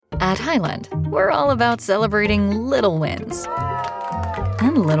At Highland, we're all about celebrating little wins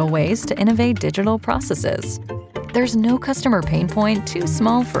and little ways to innovate digital processes. There's no customer pain point too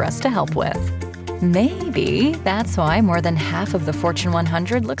small for us to help with. Maybe that's why more than half of the Fortune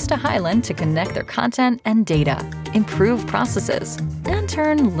 100 looks to Highland to connect their content and data, improve processes, and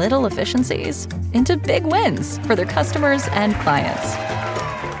turn little efficiencies into big wins for their customers and clients.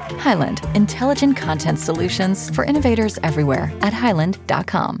 Highland, intelligent content solutions for innovators everywhere at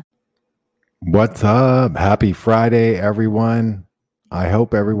highland.com. What's up? Happy Friday, everyone. I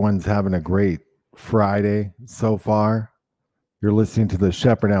hope everyone's having a great Friday so far. You're listening to the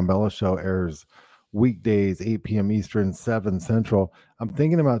Shepard Ambellas Show, airs weekdays, 8 p.m. Eastern, 7 Central. I'm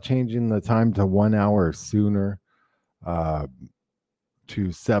thinking about changing the time to 1 hour sooner,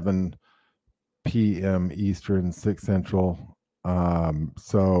 to 7 p.m. Eastern, 6 Central.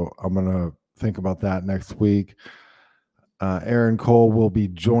 So I'm going to think about that next week. Aaron Cole will be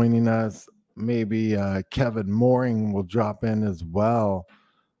joining us. Maybe Kevin Mooring will drop in as well.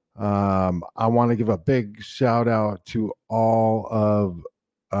 I want to give a big shout out to all of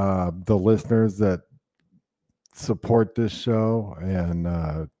the listeners that support this show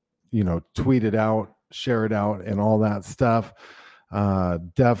and, tweet it out, share it out, and all that stuff.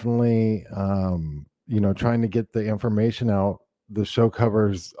 Definitely, trying to get the information out. The show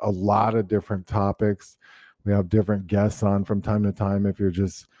covers a lot of different topics. We have different guests on from time to time if you're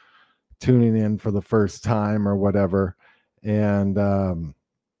just tuning in for the first time or whatever. And,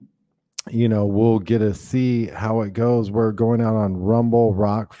 we'll get to see how it goes. We're going out on Rumble,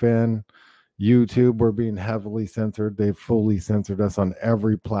 Rockfin, YouTube. We're being heavily censored. They've fully censored us on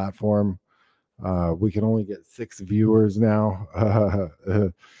every platform. We can only get 6 viewers now.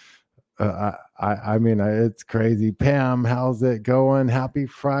 It's crazy. Pam, how's it going? Happy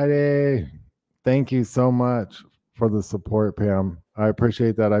Friday. Thank you so much for the support, Pam. I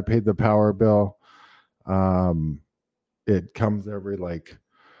appreciate that. I paid the power bill. It comes every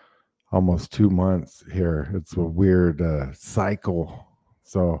almost 2 months here. It's a weird cycle.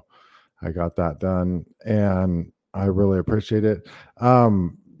 So I got that done and I really appreciate it. A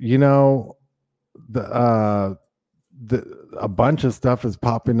bunch of stuff is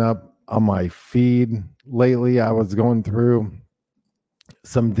popping up on my feed lately. I was going through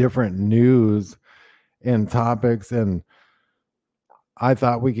some different news and topics, and I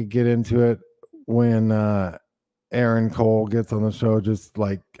thought we could get into it when Aaron Cole gets on the show. Just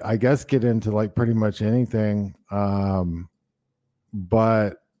get into pretty much anything. But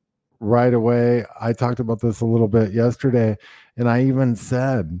right away, I talked about this a little bit yesterday, and I even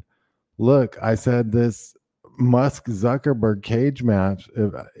said, look, I said this Musk Zuckerberg cage match,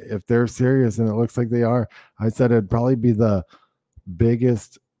 if they're serious, and it looks like they are, I said it'd probably be the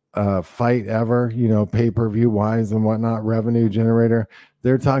biggest fight ever, pay-per-view wise and whatnot, revenue generator.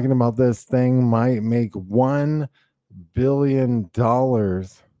 They're talking about this thing might make $1 billion,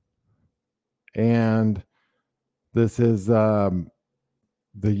 and this is the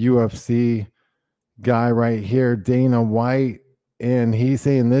UFC guy right here, Dana White, and he's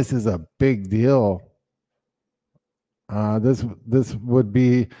saying this is a big deal. This would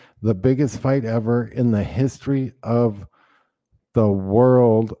be the biggest fight ever in the history of the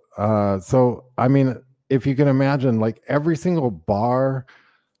world. So I mean, if you can imagine, every single bar,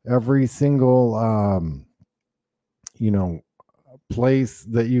 every single place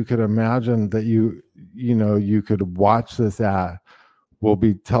that you could imagine that you could watch this at will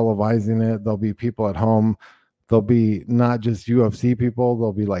be televising it. There'll be people at home. There'll be not just UFC people.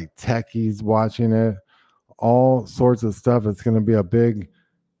 There'll be techies watching it, all sorts of stuff. It's going to be a big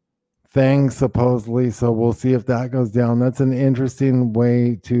thing, supposedly. So we'll see if that goes down. That's an interesting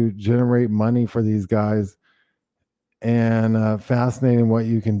way to generate money for these guys, and fascinating what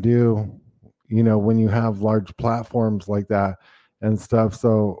you can do, when you have large platforms like that and stuff.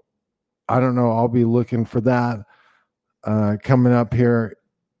 So I don't know. I'll be looking for that coming up here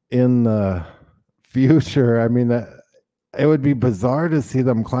in the future. I mean, it would be bizarre to see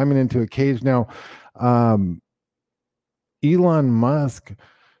them climbing into a cage. Now, Elon Musk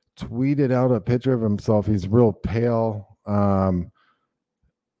tweeted out a picture of himself. He's real pale.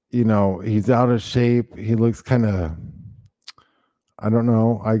 He's out of shape. He looks kind of, I don't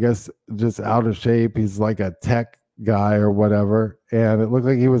know, I guess just out of shape. He's like a tech guy or whatever. And it looked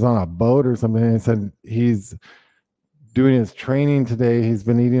like he was on a boat or something. And he said he's doing his training today. He's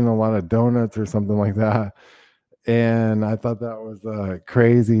been eating a lot of donuts or something like that. And I thought that was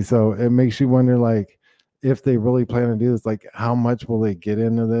crazy. So it makes you wonder, if they really plan to do this, how much will they get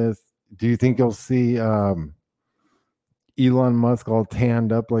into this? Do you think you'll see Elon Musk all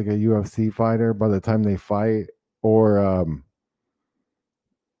tanned up like a UFC fighter by the time they fight? Or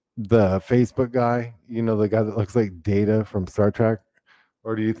the Facebook guy, the guy that looks like Data from Star Trek?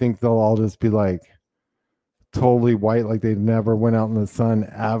 Or do you think they'll all just be like totally white, like they never went out in the sun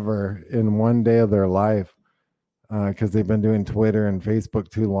ever in one day of their life because they've been doing Twitter and Facebook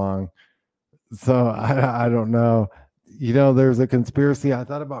too long? So I don't know. There's a conspiracy. I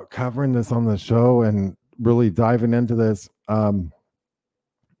thought about covering this on the show and really diving into this.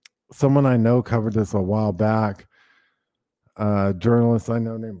 Someone I know covered this a while back, a journalist I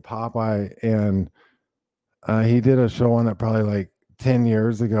know named Popeye, and he did a show on it probably like 10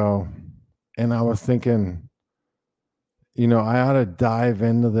 years ago. And I was thinking, I ought to dive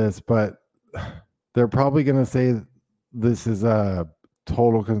into this, but they're probably going to say this is a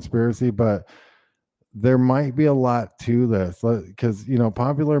total conspiracy, but there might be a lot to this because,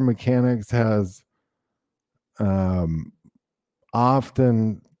 Popular Mechanics has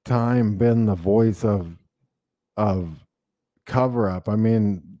often time been the voice of cover up. I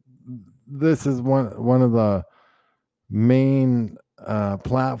mean, this is one of the main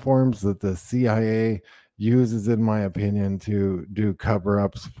platforms that the CIA uses, in my opinion, to do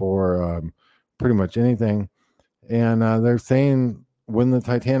cover-ups for pretty much anything. And they're saying when the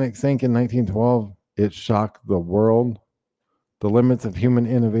Titanic sank in 1912, it shocked the world. The limits of human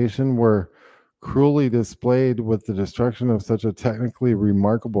innovation were cruelly displayed with the destruction of such a technically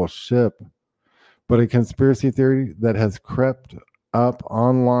remarkable ship. But a conspiracy theory that has crept up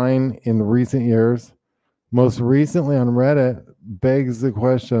online in recent years, most recently on Reddit, begs the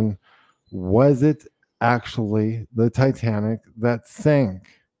question, was it actually the Titanic that sank?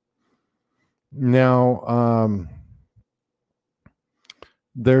 Now,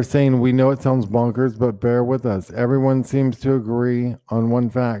 they're saying, we know it sounds bonkers, but bear with us. Everyone seems to agree on one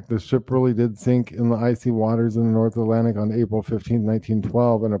fact. The ship really did sink in the icy waters in the North Atlantic on April 15,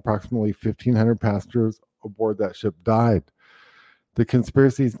 1912, and approximately 1,500 passengers aboard that ship died. The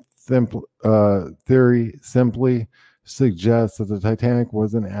conspiracy theory simply suggests that the Titanic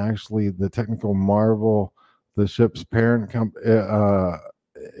wasn't actually the technical marvel the ship's parent company.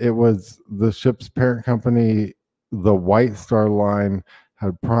 It was the ship's parent company, the White Star Line,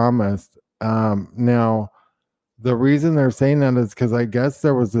 had promised. Now, the reason they're saying that is because I guess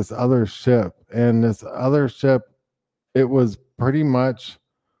there was this other ship, and this other ship, it was pretty much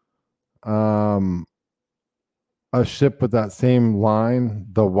a ship with that same line,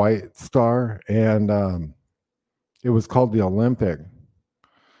 the White Star, and it was called the Olympic.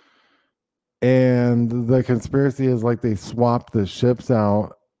 And the conspiracy is like they swapped the ships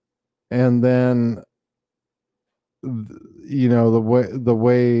out, and then the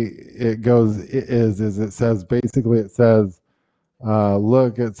way it goes is it says basically it says they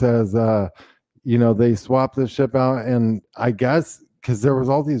swapped the ship out, and I guess because there was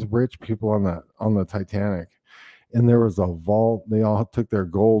all these rich people on the Titanic, and there was a vault. They all took their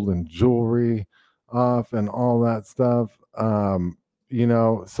gold and jewelry off and all that stuff.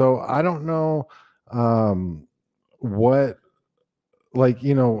 So I don't know what,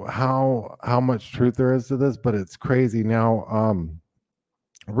 how much truth there is to this, but it's crazy. Now,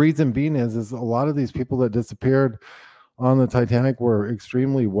 reason being is a lot of these people that disappeared on the Titanic were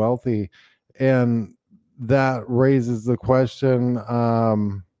extremely wealthy, and that raises the question,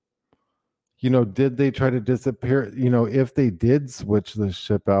 did they try to disappear? If they did switch the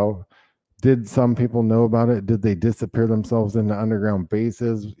ship out, did some people know about it? Did they disappear themselves into underground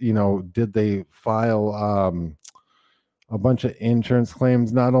bases? Did they file a bunch of insurance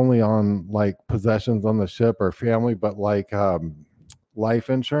claims, not only on like possessions on the ship or family, but like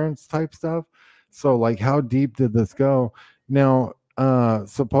life insurance type stuff? So like, how deep did this go? Now,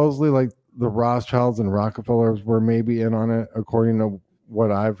 supposedly like the Rothschilds and Rockefellers were maybe in on it, according to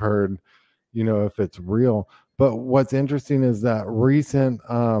what I've heard, if it's real. But what's interesting is that recent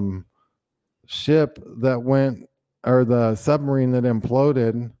ship that went, or the submarine that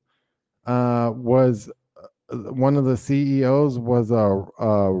imploded, was one of the CEOs was a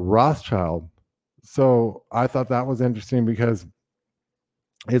Rothschild. So I thought that was interesting because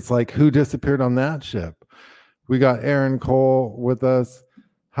it's like, who disappeared on that ship? We got Aaron Cole with us.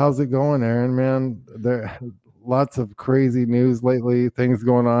 How's it going, Aaron, man? There lots of crazy news lately, things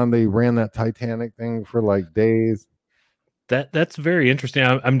going on. They ran that Titanic thing for like days. That's very interesting.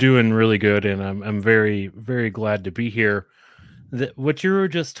 I'm doing really good, and I'm very, very glad to be here. What you were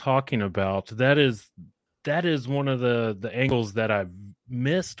just talking about, that is one of the angles that I've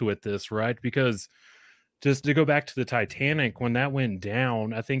missed with this, right? Because just to go back to the Titanic, when that went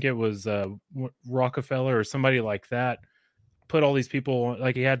down, I think it was Rockefeller or somebody like that put all these people,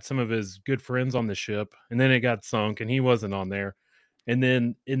 like he had some of his good friends on the ship, and then it got sunk and he wasn't on there. And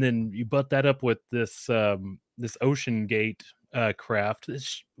then you butt that up with this this Ocean Gate craft.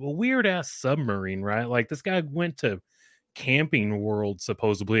 It's a weird ass submarine, right? Like this guy went to Camping World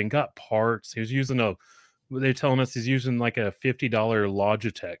supposedly and got parts. He was using they're telling us he's using like a $50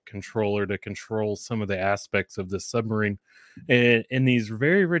 Logitech controller to control some of the aspects of the submarine. And these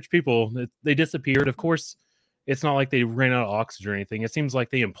very rich people, they disappeared. Of course, it's not like they ran out of oxygen or anything. It seems like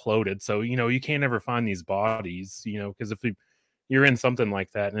they imploded. So, you can't ever find these bodies, because if you're in something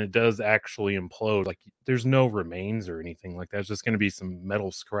like that and it does actually implode, like there's no remains or anything like that. It's just going to be some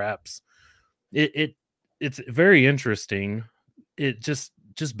metal scraps. It's very interesting. It just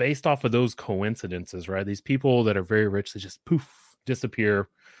based off of those coincidences, right? These people that are very rich, they just poof disappear.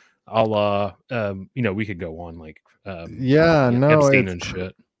 A la, we could go on like, Epstein and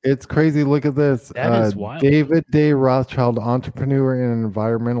shit. It's crazy. Look at this. That is wild. David Day Rothschild, entrepreneur and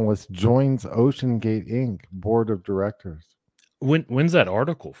environmentalist, joins OceanGate Inc. board of directors. When's that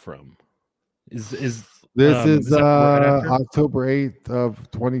article from? This is October 8th of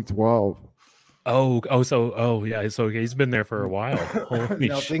 2012. So he's been there for a while. Holy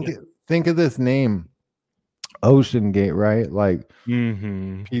now shit. think of this name, OceanGate, right? Like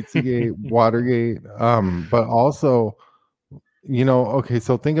Pizzagate, Watergate, but also, okay,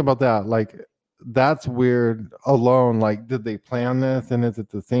 so think about that. Like that's weird alone. Like, did they plan this, and is it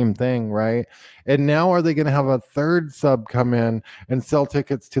the same thing, right? And now are they going to have a third sub come in and sell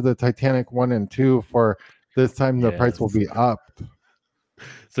tickets to the Titanic 1 and 2 for this time? The price will be upped,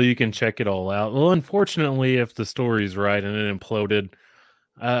 so you can check it all out. Well, unfortunately, if the story's right and it imploded,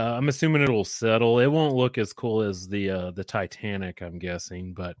 I'm assuming it'll settle. It won't look as cool as the Titanic, I'm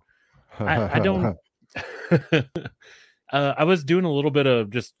guessing, but I don't. I was doing a little bit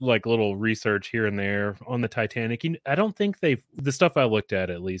of just like little research here and there on the Titanic. I don't think the stuff I looked at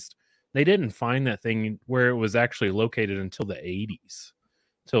least, they didn't find that thing where it was actually located until the 80s,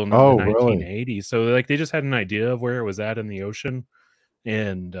 till the 1980s. Really? So like they just had an idea of where it was at in the ocean,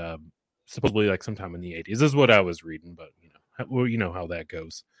 and supposedly like sometime in the 80s. This is what I was reading, but you know how that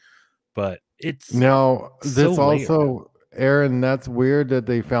goes. But it's now this so also, Aaron, that's weird that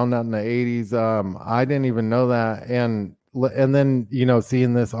they found that in the 80s. I didn't even know that, and then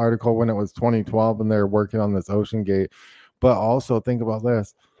seeing this article when it was 2012 and they're working on this OceanGate. But also think about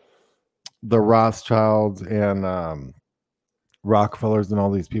this: the Rothschilds and Rockefellers and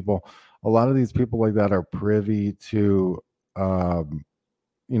all these people. A lot of these people like that are privy to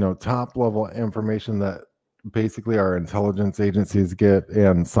top level information that basically our intelligence agencies get,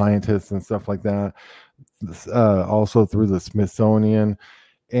 and scientists and stuff like that. Also through the Smithsonian,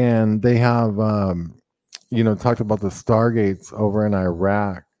 and they have talked about the Stargates over in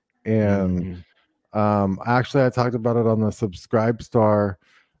Iraq, and actually I talked about it on the Subscribestar.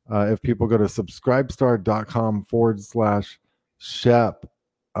 If people go to subscribestar.com/Shep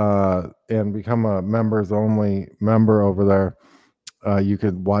and become a members only member over there, you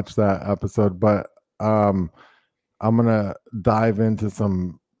could watch that episode. But I'm gonna dive into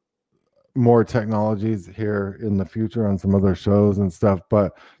some more technologies here in the future on some other shows and stuff.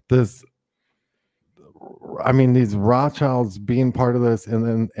 But these Rothschilds being part of this,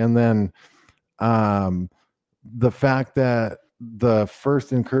 and then the fact that the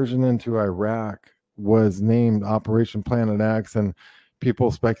first incursion into Iraq was named Operation Planet X, and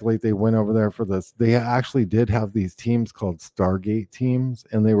people speculate they went over there for this. They actually did have these teams called Stargate teams,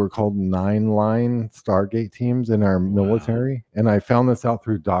 and they were called 9-line Stargate teams in our military. And I found this out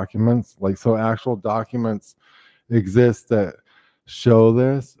through documents. So actual documents exist that show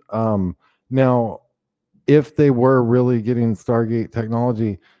this. Now, if they were really getting Stargate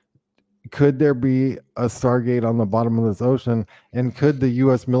technology, could there be a Stargate on the bottom of this ocean? And could the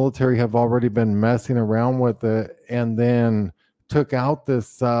U.S. military have already been messing around with it and then took out this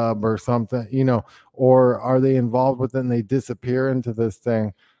sub or something, or are they involved with it and they disappear into this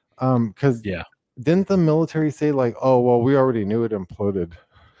thing? Because didn't the military say like, oh well, we already knew it imploded?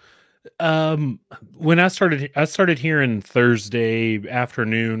 When I started hearing Thursday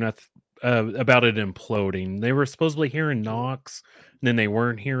afternoon about it imploding. They were supposedly hearing knocks, and then they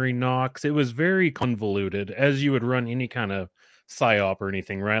weren't hearing knocks. It was very convoluted, as you would run any kind of psyop or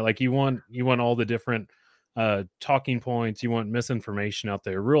anything, right? Like you want all the different talking points, you want misinformation out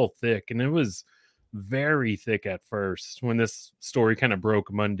there real thick, and it was very thick at first when this story kind of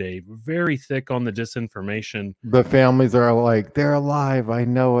broke Monday. Very thick on the disinformation. The families are like, they're alive, I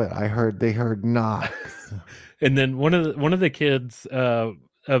know it, they heard knocks. And then one of the kids I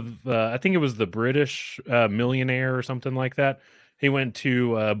think it was the British millionaire or something like that, he went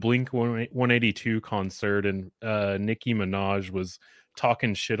to Blink 182 concert, and Nicki Minaj was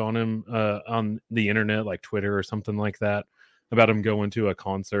talking shit on him on the internet, like Twitter or something like that, about him going to a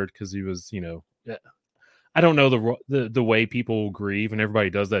concert because he was, I don't know the way people grieve, and everybody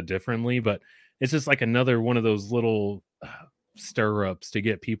does that differently, but it's just like another one of those little stir-ups to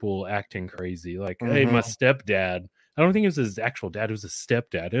get people acting crazy. Like, hey, my stepdad, I don't think it was his actual dad, it was his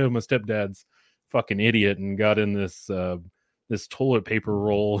stepdad. Oh, my stepdad's fucking idiot and got in this this toilet paper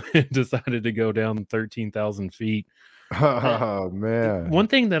roll and decided to go down 13,000 feet. Oh man. One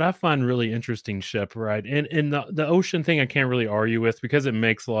thing that I find really interesting, Shep, right? And the ocean thing I can't really argue with because it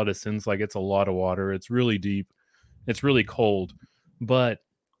makes a lot of sense. Like, it's a lot of water, it's really deep, it's really cold. But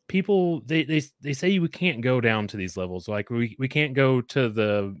people they say we can't go down to these levels. Like, we can't go to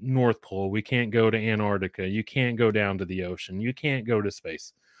the North Pole, we can't go to Antarctica, you can't go down to the ocean, you can't go to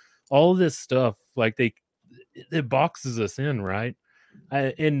space. All this stuff, like, it boxes us in, right?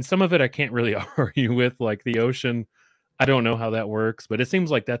 And some of it I can't really argue with, like the ocean. I don't know how that works, but it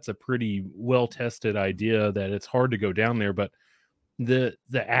seems like that's a pretty well tested idea, that it's hard to go down there, but the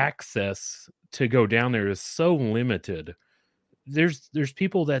access to go down there is so limited. There's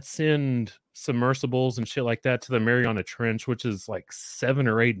people that send submersibles and shit like that to the Mariana Trench, which is like 7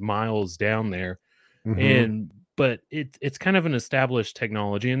 or 8 miles down there. But it's kind of an established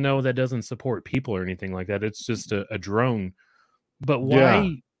technology, and no, that doesn't support people or anything like that. It's just a drone. But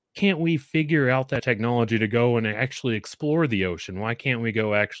why can't we figure out that technology to go and actually explore the ocean? Why can't we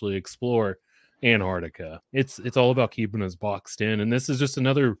go actually explore Antarctica? It's all about keeping us boxed in. And this is just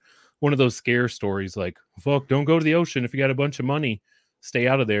another one of those scare stories, like, fuck, don't go to the ocean. If you got a bunch of money, stay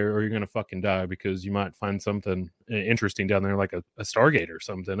out of there or you're going to fucking die, because you might find something interesting down there, like a Stargate or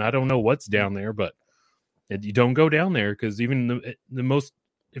something. I don't know what's down there, but you don't go down there, because even the most,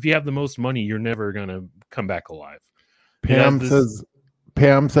 if you have the most money, you're never going to come back alive. Pam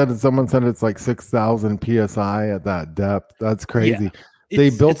said someone said it's like 6,000 psi at that depth. That's crazy. Yeah, they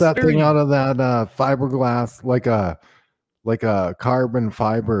built that thing out of that fiberglass, like a carbon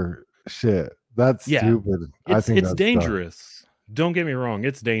fiber shit. That's stupid. I think it's dangerous. Don't get me wrong,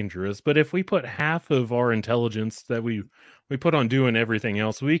 it's dangerous. But if we put half of our intelligence that we put on doing everything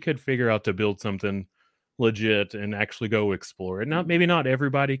else, we could figure out to build something legit and actually go explore it. Maybe not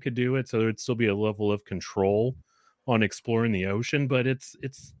everybody could do it, so there'd still be a level of control on exploring the ocean, but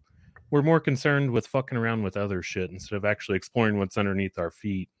we're more concerned with fucking around with other shit instead of actually exploring what's underneath our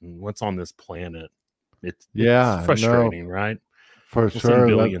feet and what's on this planet. It's frustrating, right? For we'll sure. Send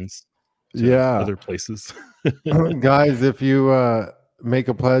billions to other places. Guys, if you make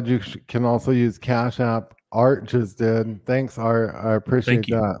a pledge, you can also use Cash App. Art just did. Thanks, Art. I appreciate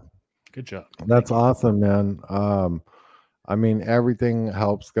that. Good job. That's awesome, man. I mean, everything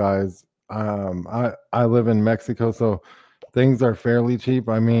helps, guys. I live in Mexico, so things are fairly cheap.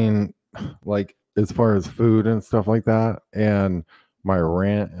 I mean, like, as far as food and stuff like that, and my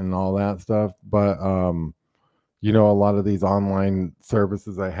rent and all that stuff. But you know, a lot of these online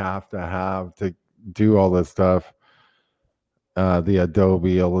services I have to do all this stuff. The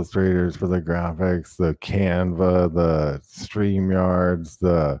Adobe Illustrators for the graphics, the Canva, the StreamYards,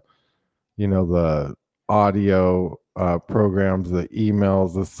 the audio programs, the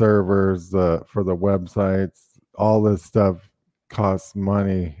emails, the servers, for the websites. All this stuff costs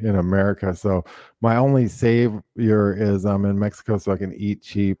money in America. So my only savior is I'm in Mexico, so I can eat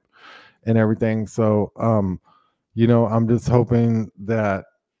cheap and everything. So I'm just hoping that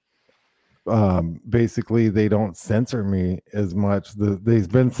basically they don't censor me as much. They've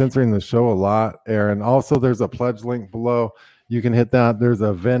been censoring the show a lot, Aaron. Also, there's a pledge link below. You can hit that. There's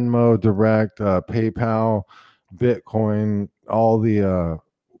a Venmo, Direct, PayPal, Bitcoin. All the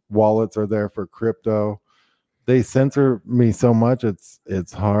wallets are there for crypto. They censor me so much,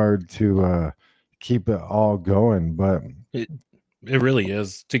 it's hard to keep it all going. But it really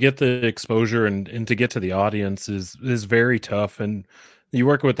is. To get the exposure and to get to the audience is very tough. And you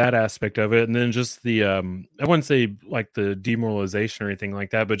work with that aspect of it, and then just the I wouldn't say like the demoralization or anything like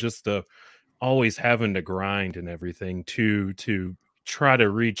that, but just the always having to grind and everything to try to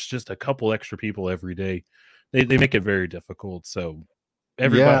reach just a couple extra people every day. They make it very difficult. So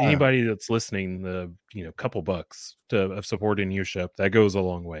anybody that's listening, the couple bucks of supporting you, Shep, that goes a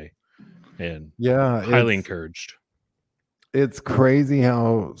long way. And highly encouraged. It's crazy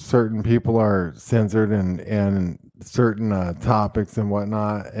how certain people are censored and certain topics and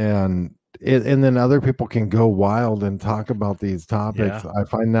whatnot, and then other people can go wild and talk about these topics. I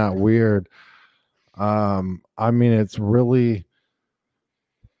find that weird. I mean, it's really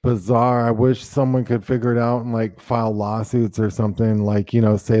bizarre. I wish someone could figure it out and like file lawsuits or something, like,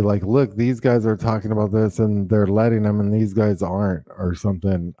 say like, look, these guys are talking about this and they're letting them and these guys aren't, or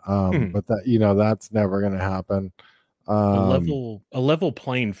something. But that, that's never going to happen. A level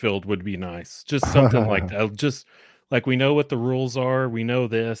playing field would be nice. Just something like that. Just Like, we know what the rules are. We know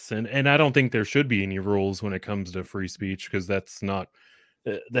this, and I don't think there should be any rules when it comes to free speech, because that's not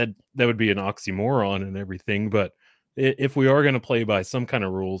that would be an oxymoron and everything. But if we are going to play by some kind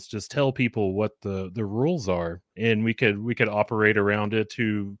of rules, just tell people what the rules are, and we could operate around it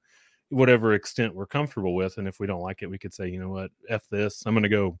to whatever extent we're comfortable with. And if we don't like it, we could say, you know what, F this, I'm going to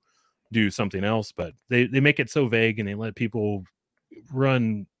go do something else. But they make it so vague, and they let people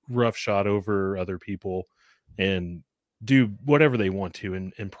run roughshod over other people and do whatever they want to,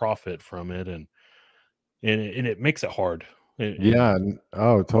 and profit from it. And it makes it hard. Yeah.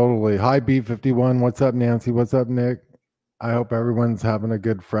 Oh, totally. Hi, B51. What's up, Nancy? What's up, Nick? I hope everyone's having a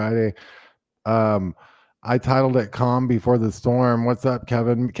good Friday. I titled it Calm Before the Storm. What's up,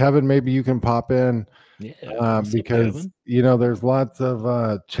 Kevin? Kevin, maybe you can pop in. Yeah, because there's lots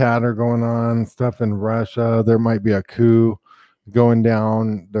of chatter going on, stuff in Russia. There might be a coup going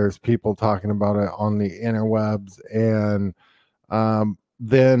down. There's people talking about it on the interwebs. And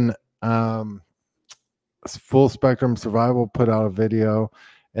then Full Spectrum Survival put out a video,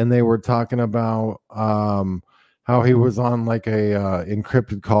 and they were talking about how he was on like a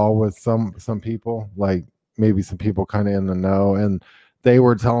encrypted call with some people, like maybe some people kind of in the know, and they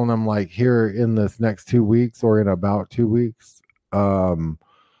were telling him, like, here in this next 2 weeks or in about 2 weeks,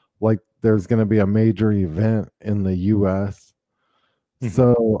 like there's going to be a major event in the US.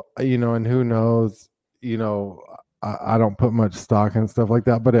 So, and who knows, I don't put much stock in stuff like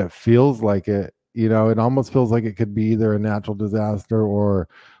that, but it feels like it. It almost feels like it could be either a natural disaster or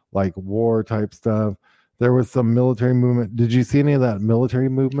like war type stuff. There was some military movement. Did you see any of that military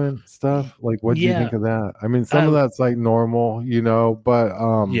movement stuff? Like, what do you think of that? I mean, some of that's like normal, but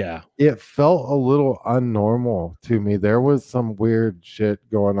it felt a little unnormal to me. There was some weird shit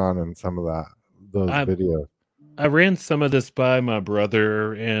going on in some of those videos. I ran some of this by my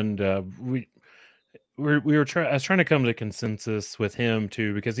brother, and we were trying. I was trying to come to consensus with him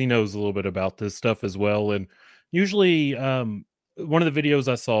too, because he knows a little bit about this stuff as well. And usually, one of the videos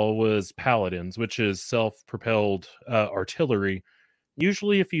I saw was Paladins, which is self-propelled artillery.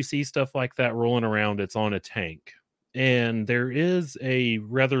 Usually, if you see stuff like that rolling around, it's on a tank, and there is a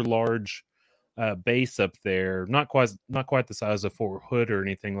rather large base up there, not quite the size of Fort Hood or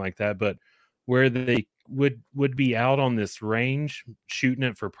anything like that, but where they would be out on this range shooting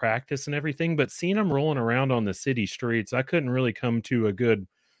it for practice and everything. But seeing them rolling around on the city streets, I couldn't really come to a good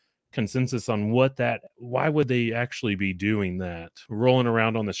consensus on why would they actually be doing that, rolling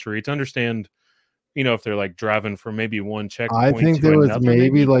around on the streets. Understand, if they're like driving from maybe one checkpoint, I think there was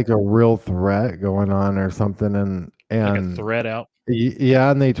maybe like a real threat going on or something, and like a threat out.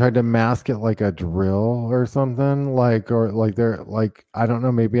 Yeah, and they tried to mask it like a drill or something, or like they're like, I don't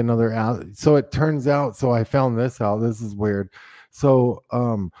know, maybe another. So it turns out, so I found this out. This is weird. So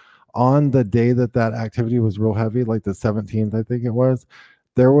on the day that activity was real heavy, like the 17th, I think it was,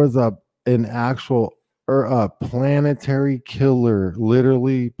 there was an actual a planetary killer,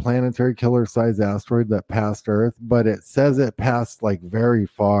 literally planetary killer size asteroid that passed Earth, but it says it passed like very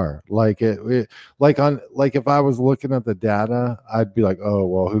far. Like it like if I was looking at the data, I'd be like, oh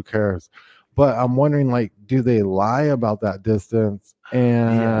well, who cares? But I'm wondering, like, do they lie about that distance?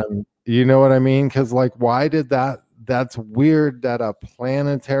 And you know what I mean? Because like, why did that's weird that a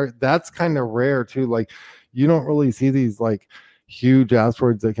planetary, that's kind of rare too. Like, you don't really see these like huge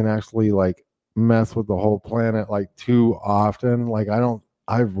asteroids that can actually like mess with the whole planet like too often. Like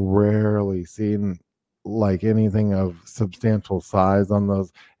I've rarely seen like anything of substantial size on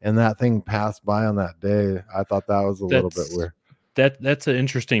those, and that thing passed by on that day. I thought that was a little bit weird. That's an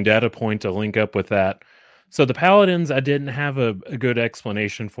interesting data point to link up with that. So the Paladins, I didn't have a good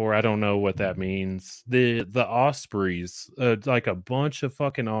explanation for. I don't know what that means. The Ospreys, like a bunch of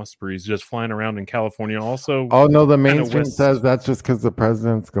fucking Ospreys just flying around in California. Also, oh no, the mainstream says that's just because the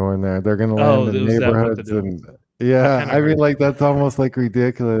president's going there. They're going to land in neighborhoods and I mean, like, that's almost like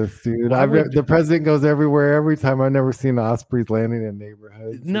ridiculous, dude. The president goes everywhere every time. I've never seen Ospreys landing in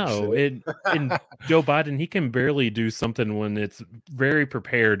neighborhoods. No, and Joe Biden, he can barely do something when it's very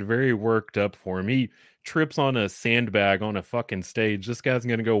prepared, very worked up for him. He trips on a sandbag on a fucking stage. This guy's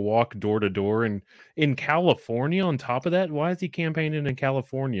going to go walk door to door. And in California, on top of that, why is he campaigning in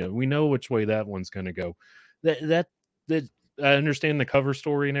California? We know which way that one's going to go. That I understand the cover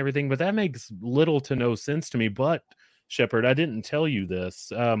story and everything, but that makes little to no sense to me. But Shepard, I didn't tell you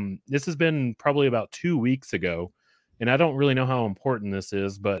this. This has been probably about 2 weeks ago, and I don't really know how important this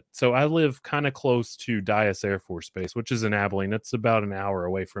is, but so I live kind of close to Dyess Air Force Base, which is in Abilene. It's about an hour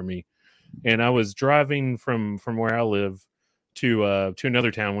away from me. And I was driving from where I live to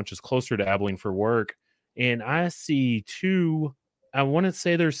another town, which is closer to Abilene, for work. And I see two I want to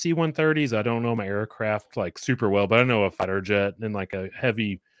say they're C-130s. I don't know my aircraft like super well, but I know a fighter jet and like a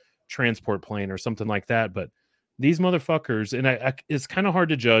heavy transport plane or something like that. But these motherfuckers, and it's kind of hard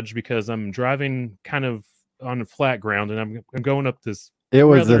to judge because I'm driving kind of on flat ground and I'm going up this. It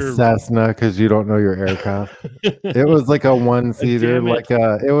was a Cessna because you don't know your aircraft. It was like a one-seater,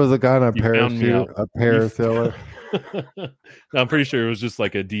 it was a guy on a parachute, a parasailor. I'm pretty sure it was just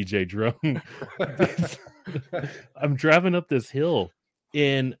like a DJ drone. I'm driving up this hill,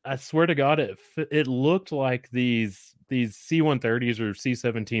 and I swear to God, it looked like these C-130s or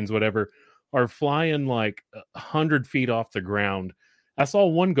C-17s, whatever, are flying like 100 feet off the ground. I saw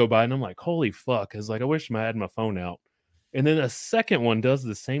one go by, and I'm like, "Holy fuck!" I was like, "I wish I had my phone out." And then a second one does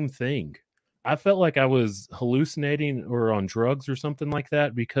the same thing. I felt like I was hallucinating or on drugs or something like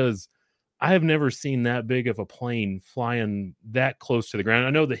that because I have never seen that big of a plane flying that close to the ground. I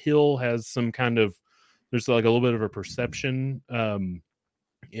know the hill has some kind of, there's like a little bit of a perception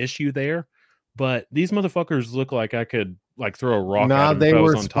issue there, but these motherfuckers look like I could like throw a rock at them. They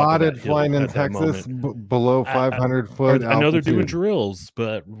were spotted flying in Texas below 500 foot. I know they're doing drills,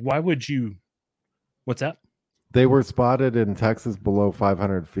 but why would you? What's that? They were spotted in Texas below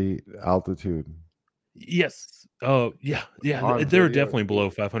 500 feet altitude. Yes. Oh, yeah. Yeah. They're definitely below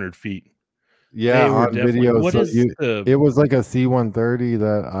 500 feet. Yeah, on video. It was like a C-130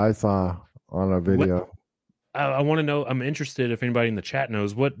 that I saw on a video. I want to know. I'm interested if anybody in the chat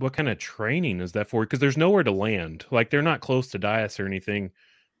knows what kind of training is that for? Because there's nowhere to land. Like they're not close to Dias or anything.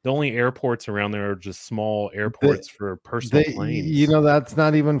 The only airports around there are just small airports for personal planes. You know, that's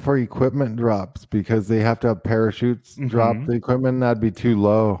not even for equipment drops because they have to have parachutes drop the equipment. That'd be too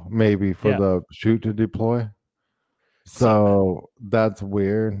low, maybe, for the chute to deploy. So that's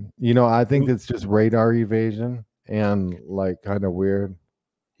weird. You know, I think it's just radar evasion and like kind of weird.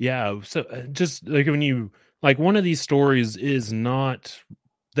 Yeah. So just like when you like one of these stories is not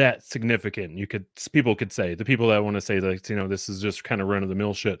that significant. People could say, the people that want to say that, you know, this is just kind of run of the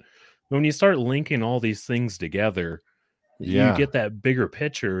mill shit. But when you start linking all these things together, you get that bigger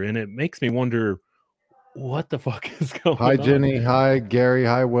picture, and it makes me wonder what the fuck is going on. Hi, Jenny. Hi, Gary.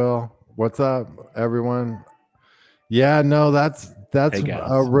 Hi, Will. What's up, everyone? Yeah, no, that's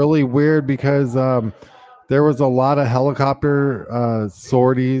really weird because there was a lot of helicopter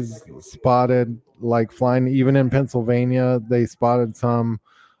sorties spotted, like flying even in Pennsylvania. They spotted some.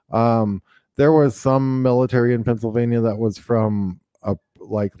 There was some military in Pennsylvania that was from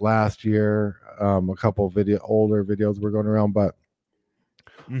like last year. A couple older videos were going around, but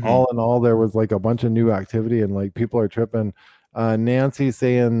all in all, there was like a bunch of new activity and like people are tripping. Nancy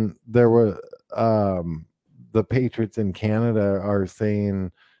saying there were the Patriots in Canada are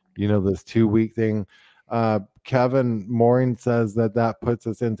saying, you know, this 2-week thing. Kevin Mooring says that puts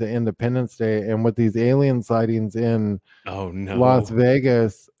us into Independence Day, and with these alien sightings in Las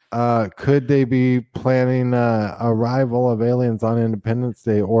Vegas, could they be planning arrival of aliens on Independence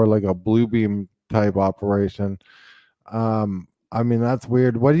Day or like a blue beam type operation? I mean, that's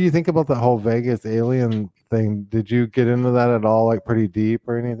weird. What do you think about the whole Vegas alien thing? Did you get into that at all, like pretty deep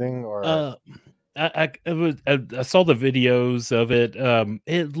or anything? Or I saw the videos of it.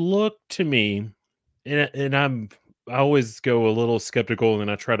 It looked to me, and I always go a little skeptical, and then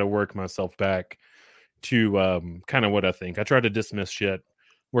I try to work myself back to kind of what I think. I try to dismiss shit,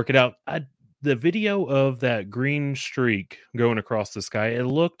 work it out. The video of that green streak going across the sky, it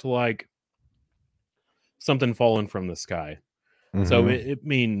looked like something falling from the sky. So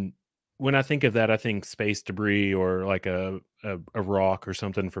when I think of that, I think space debris or like a rock or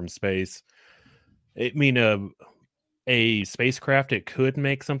something from space. A spacecraft, it could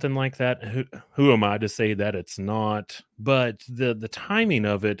make something like that. Who am I to say that it's not? But the timing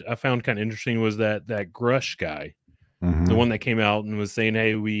of it, I found kind of interesting. Was that Grush guy, the one that came out and was saying,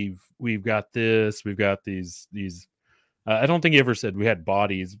 "Hey, we've got this, we've got these." I don't think he ever said we had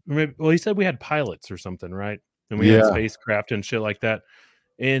bodies. Well, he said we had pilots or something, right? And we had spacecraft and shit like that.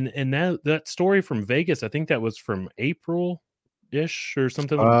 And that story from Vegas, I think that was from April-ish or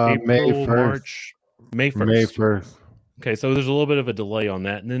something. May 1st. March. May 1st. May 1st. Okay, so there's a little bit of a delay on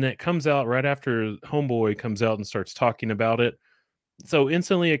that. And then it comes out right after Homeboy comes out and starts talking about it. So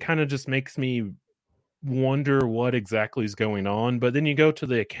instantly it kind of just makes me wonder what exactly is going on. But then you go to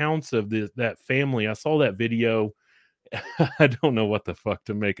the accounts of that family. I saw that video. I don't know what the fuck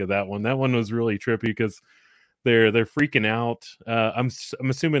to make of that one. That one was really trippy because they're freaking out. I'm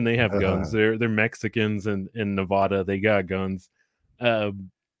assuming they have guns. They're Mexicans in Nevada. They got guns.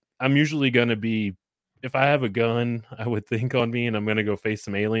 I'm usually going to be, if I have a gun, I would think on me and I'm going to go face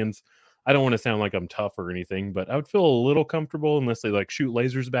some aliens. I don't want to sound like I'm tough or anything, but I would feel a little comfortable unless they like shoot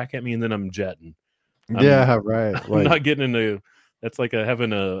lasers back at me and then I'm jetting. Right. I'm not getting into That's like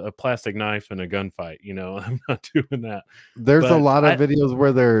having a plastic knife in a gunfight. You know, I'm not doing that. There's a But lot of videos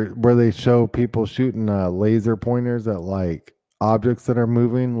where they show people shooting laser pointers at like objects that are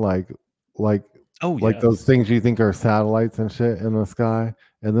moving, like oh like those yes, things you think are satellites and shit in the sky,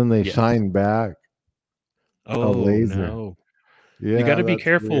 and then they yes. shine back a Oh laser. no. You got Yeah, to be that's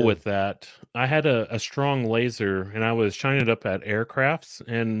careful weird. with that. I had a strong laser and I was shining it up at aircrafts,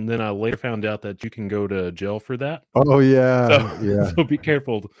 and then I later found out that you can go to jail for that. Oh So, yeah, yeah, so be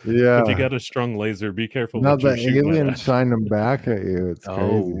careful. If you yeah. got a strong laser, be careful Now what the you're shooting it aliens at. shine them back at you. It's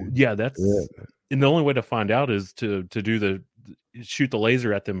Oh, crazy. yeah, Yeah, and the only way to find out is to do shoot the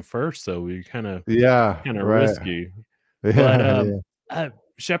laser at them first. So you yeah, kind of right. risky. But Yeah, yeah.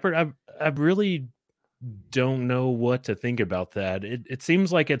 Shepard, I really don't know what to think about that. It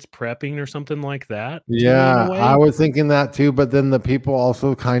seems like it's prepping or something like that to me in a Yeah, I way. was thinking that too, but then the people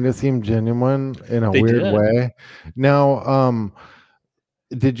also kind of seem genuine in a They weird did. way. Now,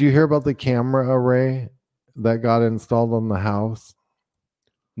 did you hear about the camera array that got installed on the house?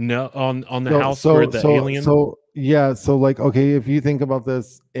 No, on the So, house where so, the so, alien. so, yeah. So, like, okay, if you think about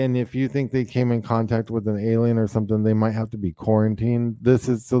this, and if you think they came in contact with an alien or something, they might have to be quarantined. This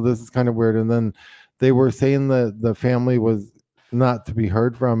is kind of weird. And then they were saying that the family was not to be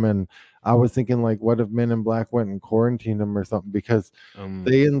heard from, and I was thinking, like, what if Men in Black went and quarantined them or something? Because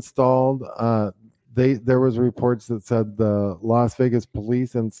they installed, there was reports that said the Las Vegas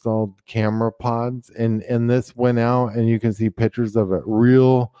police installed camera pods, and this went out, and you can see pictures of it,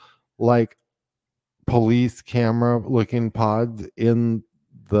 real like police camera looking pods in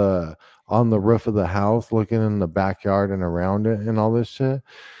the on the roof of the house, looking in the backyard and around it and all this shit.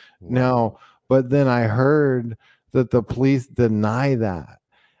 Now, Wow. but then I heard that the police deny that,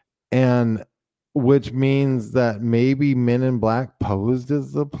 and which means that maybe Men in Black posed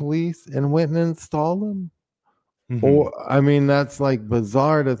as the police and went and installed them. Mhm. Or I mean, that's like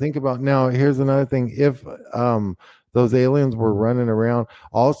bizarre to think about. Now, here's another thing. If those aliens were running around,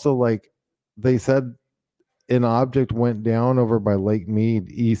 also like they said an object went down over by Lake Mead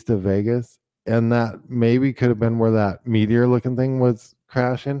east of Vegas, and that maybe could have been where that meteor looking thing was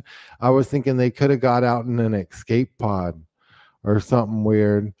crashing. I was thinking they could have got out in an escape pod or something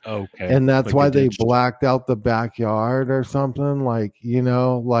weird, Okay, and that's like they why they ditched. blacked out the backyard or something, like,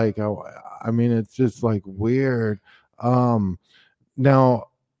 like I mean, it's just like weird. um Now,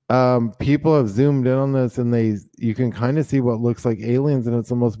 people have zoomed in on this, and you can kind of see what looks like aliens, and it's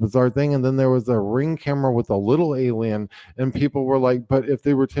the most bizarre thing. And then there was a ring camera with a little alien, and people were like, "But if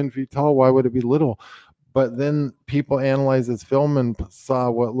they were 10 feet tall, why would it be little?" But then people analyzed this film and saw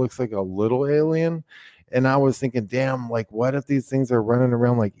what looks like a little alien, and I was thinking, "Damn! Like, what if these things are running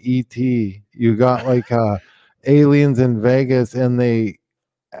around like ET? You got like aliens in Vegas, and they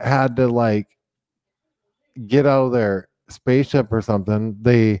had to like get out of their spaceship or something.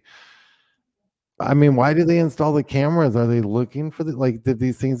 I mean, why do they install the cameras? Are they looking for did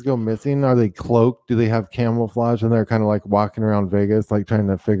these things go missing? Are they cloaked? Do they have camouflage and they're kind of like walking around Vegas, like trying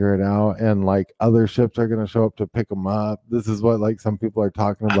to figure it out? And like other ships are going to show up to pick them up. This is what like some people are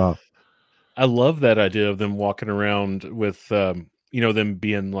talking about. I love that idea of them walking around with them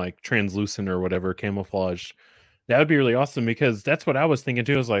being like translucent or whatever, camouflaged. That would be really awesome because that's what I was thinking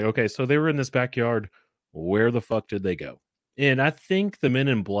too. I was like, okay, so they were in this backyard. Where the fuck did they go? And I think the Men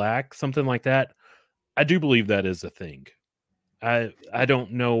in Black, something like that, I do believe that is a thing. I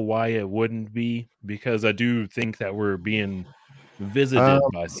don't know why it wouldn't be, because I do think that we're being visited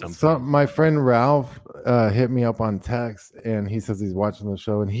by So something. my friend Ralph hit me up on text, and he says he's watching the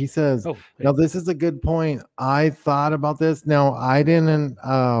show, and he says, Oh, "Now hey. this is a good point. I thought about this. Now I didn't.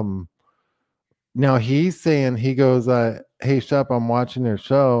 Now he's saying, he goes, hey Shep, I'm watching your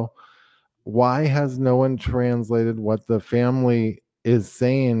show. Why has no one translated what the family is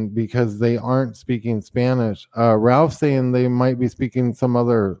saying, because they aren't speaking Spanish? Ralph's saying they might be speaking some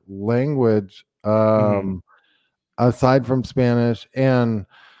other language Mhm. aside from Spanish. And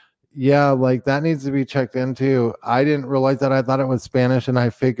yeah, like that needs to be checked into. I didn't realize that. I thought it was Spanish, and I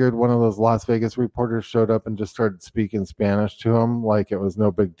figured one of those Las Vegas reporters showed up and just started speaking Spanish to him like it was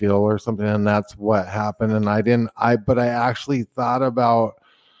no big deal or something, and that's what happened. And but I actually thought about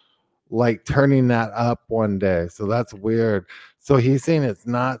like turning that up one day. So that's weird. So he's saying it's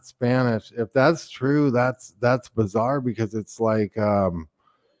not Spanish. If that's true, that's bizarre, because it's like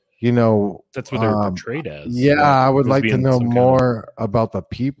you know, That's what they were portrayed as, yeah, like, I would as like to being know some kind of. more about the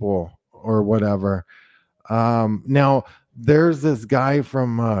people or whatever. Now there's this guy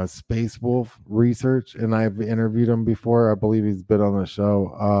from Space Wolf Research, and I've interviewed him before. I believe he's been on the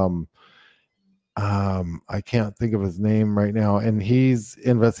show. I can't think of his name right now, and he's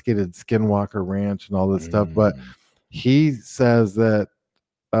investigated Skinwalker Ranch and all this stuff. But Mm. he says that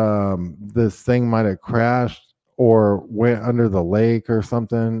this thing might have crashed or went under the lake or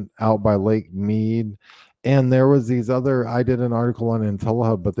something out by Lake Mead. And there was these other, I did an article on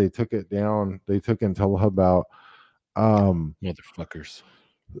IntelliHub, but they took it down. They took IntelliHub out. Motherfuckers.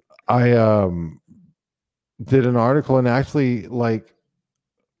 I did an article, and actually, like,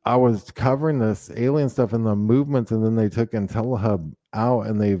 I was covering this alien stuff and the movements, and then they took IntelliHub out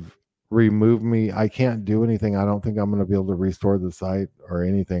and they've removed me. I can't do anything. I don't think I'm going to be able to restore the site or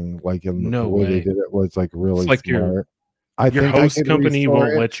anything. Like, in No the way they way. did it was like really It's like smart. your host company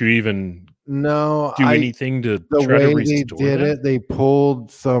won't let you even do anything to the try way to restore they did that? it. They pulled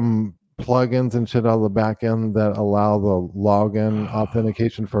some plugins and shit out of the back end that allow the login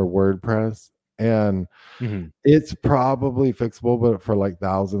authentication for WordPress, and it's probably fixable, but for like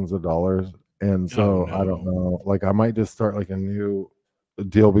thousands of dollars. And so I don't know, like, I might just start like a new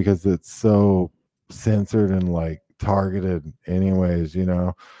deal because it's so censored and like targeted anyways, you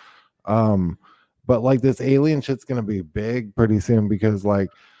know. But like, this alien shit's gonna be big pretty soon, because like,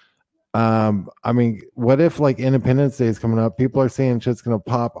 I mean, what if like Independence Day is coming up? People are saying shit's gonna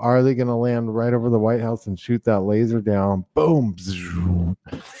pop. Are they gonna land right over the White House and shoot that laser down? Boom.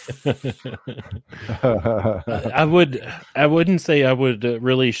 I wouldn't say I would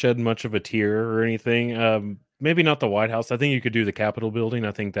really shed much of a tear or anything. Maybe not the White House. I think you could do the Capitol building.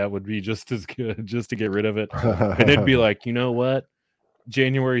 I think that would be just as good, just to get rid of it. And it'd be like, you know what?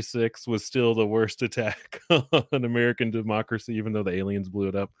 January 6th was still the worst attack on American democracy, even though the aliens blew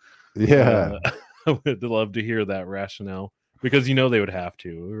it up. Yeah. I would love to hear that rationale, because they would have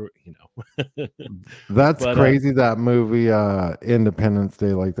to, That's crazy, that movie Independence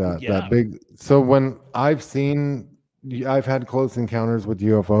Day, like that. Yeah. That big. So when I've had close encounters with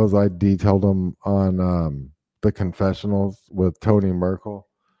UFOs, I detailed them on the Confessionals with Tony Merkel.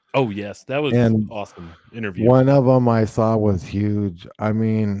 Oh yes, that was an awesome interview. One of them I saw was huge. I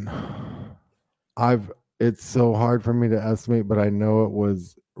mean, it's so hard for me to estimate, but I know it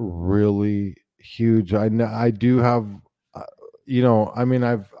was really huge. I know I do have, I mean,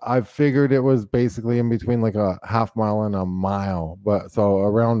 I've figured it was basically in between like a half mile and a mile, but so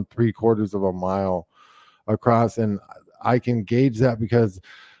around 3/4 of a mile across. And I can gauge that because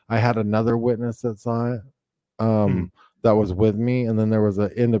I had another witness that saw it, that was with me, and then there was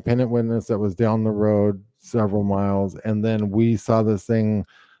an independent witness that was down the road several miles, and then we saw this thing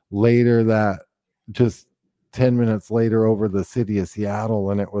later, that just 10 minutes later, over the city of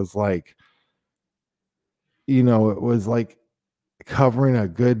Seattle, and it was like, it was like covering a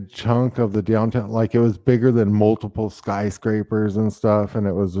good chunk of the downtown. Like, it was bigger than multiple skyscrapers and stuff, and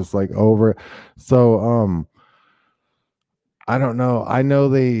it was just like over. So I don't know. I know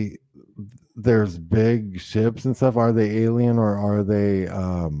there's big ships and stuff. Are they alien, or are they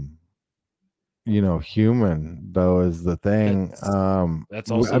human, though, is the thing.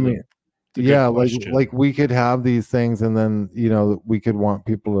 That's also, I mean, yeah, like we could have these things, and then we could want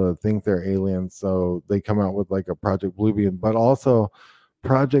people to think they're aliens, so they come out with like a Project Bluebeam. But also,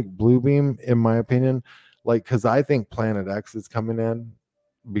 Project Bluebeam, in my opinion, like, because I think Planet X is coming in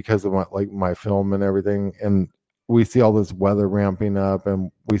because of my film and everything, and we see all this weather ramping up,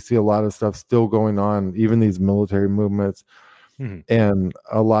 and we see a lot of stuff still going on, even these military movements. And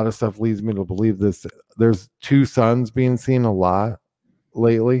a lot of stuff leads me to believe this. There's two suns being seen a lot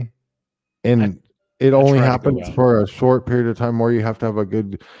lately, and it only happens for a short period of time, where you have to have a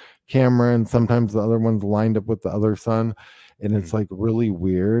good camera, and sometimes the other one's lined up with the other sun, and it's like really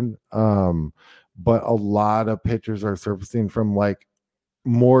weird. But a lot of pictures are surfacing from like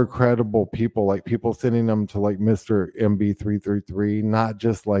more credible people, like people sending them to like Mr. MB333, not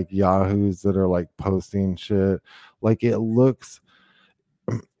just like yahoos that are like posting shit. Like,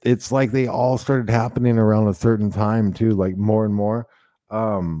 it's like they all started happening around a certain time too, like more and more.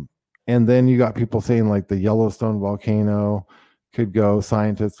 And then you got people saying like the Yellowstone volcano could go.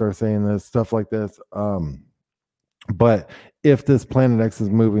 Scientists are saying this stuff like this. But if this Planet X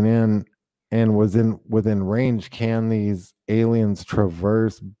is moving in and was within range, can these aliens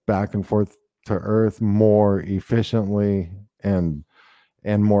traverse back and forth to Earth more efficiently and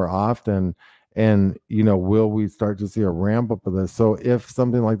more often? And will we start to see a ramp up of this? So if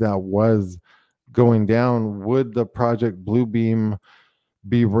something like that was going down, would the Project Bluebeam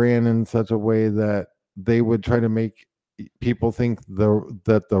be ran in such a way that they would try to make people think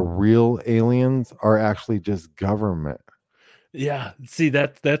that the real aliens are actually just government? Yeah, see,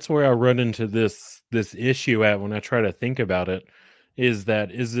 that's where I run into this issue at when I try to think about it. Is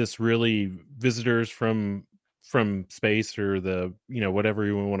this really visitors from space, or the whatever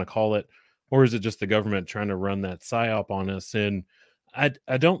you want to call it, or is it just the government trying to run that psyop on us? And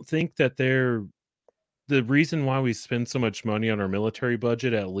I don't think that they're the reason why we spend so much money on our military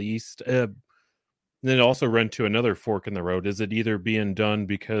budget, at least, then it also run to another fork in the road. Is it either being done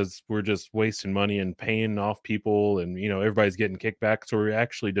because we're just wasting money and paying off people and, everybody's getting kickbacks, or we're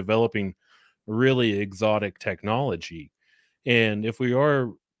actually developing really exotic technology? And if we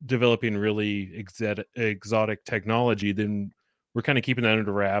are developing really exotic technology, then we're kind of keeping that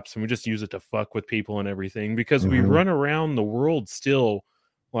under wraps and we just use it to fuck with people and everything, because we Mhm. run around the world still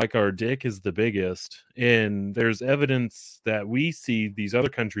like our dick is the biggest. And there's evidence that we see these other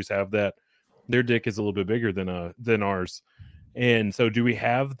countries have that their dick is a little bit bigger than ours. And so do we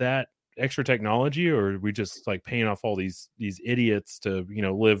have that extra technology, or are we just like paying off all these idiots to,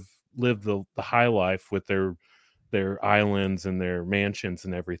 live the high life with their islands and their mansions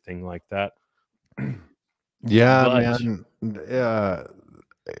and everything like that? Yeah, But man.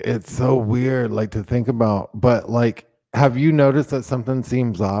 It's so weird, like, to think about. But, like, have you noticed that something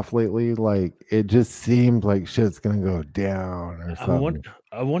seems off lately? Like, it just seems like shit's gonna go down or I want something.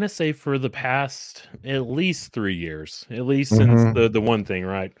 I want to say for the past at least 3 years, at least since Mhm. the one thing,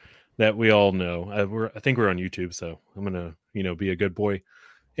 right, that we all know. I think we're on YouTube, so I'm gonna be a good boy.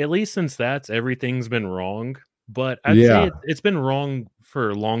 At least since that's everything's been wrong, but I'd say Yeah. it's been wrong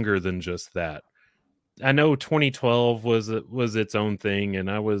for longer than just that. I know 2012 was its own thing, and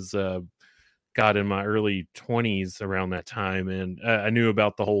I was got in my early 20s around that time, and I knew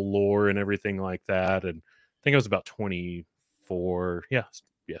about the whole lore and everything like that. And I think I was about 24, yeah,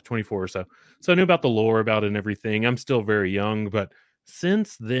 24 or so. So I knew about the lore about it and everything. I'm still very young, but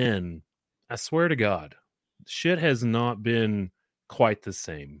since then, I swear to God, shit has not been quite the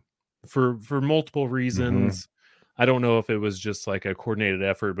same for multiple Mhm. reasons. I don't know if it was just like a coordinated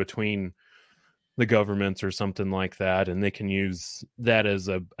effort between the governments or something like that, and they can use that as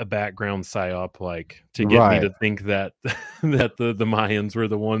a background psyop, like to get me Right. to think that that the Mayans were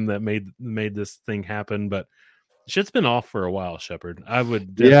the one that made this thing happen. But shit's been off for a while, Shepard. I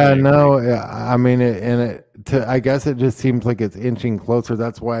would Yeah, definitely agree. no, yeah, I mean, I guess it just seems like it's inching closer.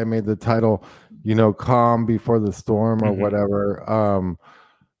 That's why I made the title, Calm Before the Storm or Hmm. whatever.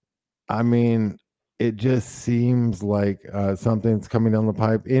 I mean, it just seems like something's coming down the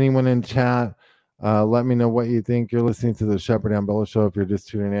pipe. Anyone in chat, let me know what you think. You're listening to the Shepard Ambellas Show. If you're just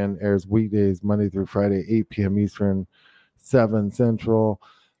tuning in, airs weekdays, Monday through Friday, 8 p.m. Eastern, 7 Central.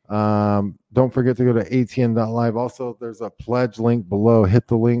 Don't forget to go to atn.live. Also, there's a pledge link below. Hit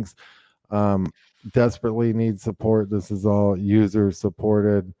the links. Um, Desperately need support. This is all user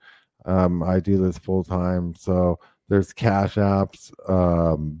supported. I do this full time. So there's Cash Apps,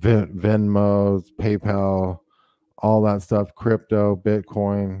 Venmos, PayPal, all that stuff, crypto,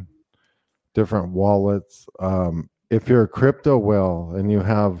 Bitcoin, different wallets. If you're a crypto whale and you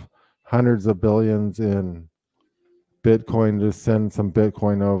have hundreds of billions in Bitcoin, just send some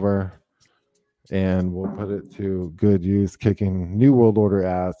Bitcoin over and we'll put it to good use, kicking New World Order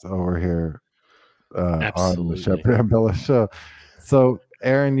ass over here on the Absolutely, Shepard Ambellas Show. So,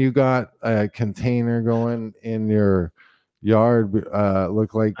 Aaron, you got a container going in your yard.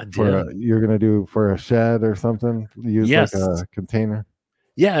 Look like I did. you're gonna do for a shed or something. Use like Yes. a container.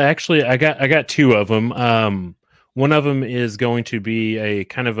 Yeah, actually, I got two of them. One of them is going to be a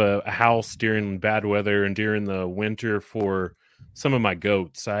kind of a house during bad weather and during the winter for some of my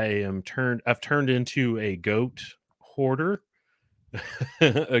goats. I've turned into a goat hoarder,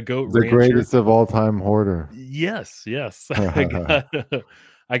 a goat The rancher. greatest of all time hoarder. Yes, yes.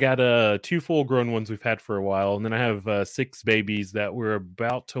 I got two full grown ones we've had for a while, and then I have six babies that we're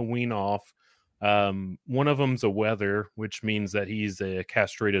about to wean off. One of them's a wether, which means that he's a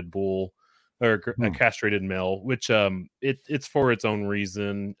castrated bull or a Hmm. castrated male, which it's for its own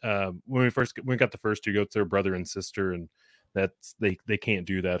reason. When we got the first two goats, they're brother and sister, and that's they can't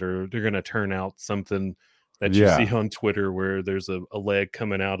do that, or they're gonna turn out something that you see Yeah. on Twitter where there's a leg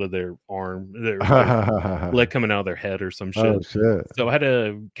coming out of their arm, their leg coming out of their head or some Oh shit. shit. So I had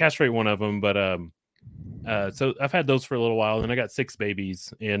to castrate one of them, but so I've had those for a little while, and I got six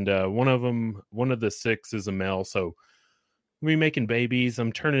babies, and one of the six is a male. So we making babies.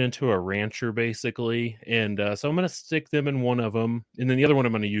 I'm turning into a rancher basically, and so I'm gonna stick them in one of them, and then the other one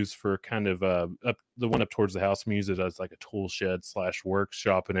I'm gonna use for kind of up the one up towards the house. I'm gonna use it as like a tool shed /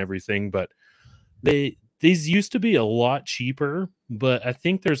 workshop and everything, but these used to be a lot cheaper, but I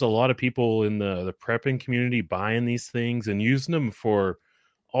think there's a lot of people in the prepping community buying these things and using them for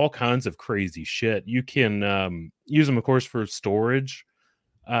all kinds of crazy shit. You can use them, of course, for storage.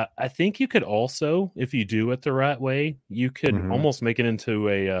 I think you could also, if you do it the right way, you could Hmm. almost make it into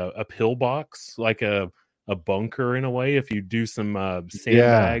a pillbox, like a bunker in a way. If you do some Yeah.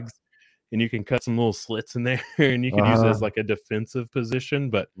 sandbags, and you can cut some little slits in there, and you could use it as Uh-huh. like a defensive position.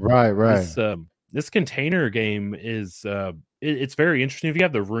 But Right. Right. this this container game is it's very interesting if you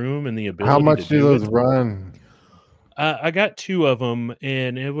have the room and the How ability to much do do those it. run? I got 2 of them,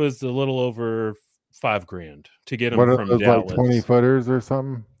 and it was a little over $5,000 to get them What are from those, like 20 Dallas. footers or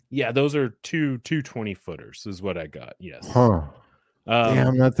something? Yeah, those are two 20-footers is what I got. Yes. Huh.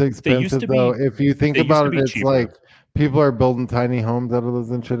 Damn, that's They used expensive to though. be If you think they used about to it, be it's cheaper. like people are building tiny homes out of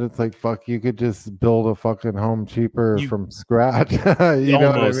those and shit. It's like, fuck, you could just build a fucking home cheaper You from scratch. You know what I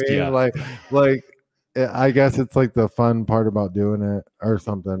almost, mean? yeah. Like I guess it's like the fun part about doing it or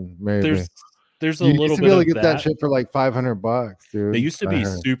something, maybe. There's a You used little to be bit able to of get that that. shit for like $500, They dude. used to I be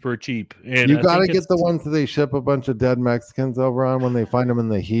heard. super cheap, and You I got to think get it's the ones that they ship a bunch of dead Mexicans over on when they find them in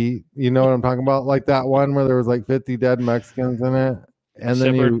the heat. You know what I'm talking about? Like that one where there was like 50 dead Mexicans in it, and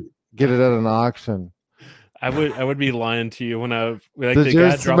then Shepard. you get it at an auction. I would be lying to you when like Does the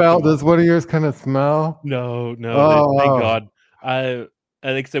yours guy dropped smell? them off. Does one of yours kind of smell? No, thank Oh, God. I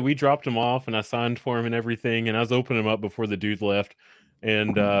like I said, we dropped him off, and I signed for him and everything, and I was opening him up before the dude left,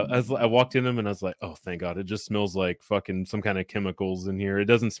 and I walked in him, and I was like, oh, thank God, it just smells like fucking some kind of chemicals in here. It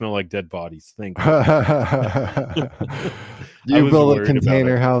doesn't smell like dead bodies. Thank God. I you was built a worried about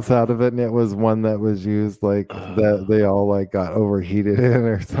container it. house out of it, and it was one that was used like that. They all like got overheated in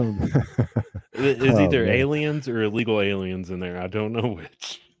or something. Is Oh either man. aliens or illegal aliens in there. I don't know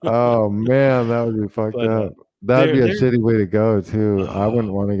which. Oh man, that would be fucked But up. That'd be a they're shitty way to go too. I wouldn't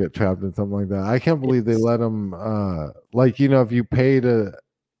uh, want to get trapped in something like that. I can't believe they it's let them like if you pay to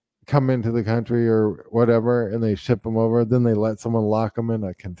come into the country or whatever and they ship them over, then they let someone lock them in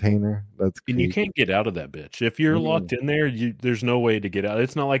a container. That's and you creepy. can't get out of that bitch. If you're locked in there, there's no way to get out.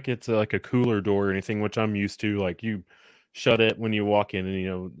 It's not like it's like a cooler door or anything, which I'm used to. Like you shut it when you walk in,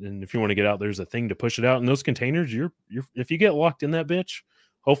 and and if you want to get out, there's a thing to push it out. In those containers, you're if you get locked in that bitch,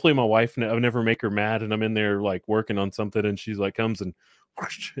 hopefully my wife, I would never make her mad, and I'm in there like working on something, and she's like comes and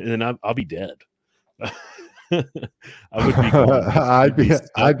then I'll be dead. I would be gone. I'd be stuck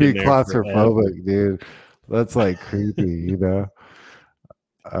I'd in be there forever. claustrophobic, dude. That's like creepy.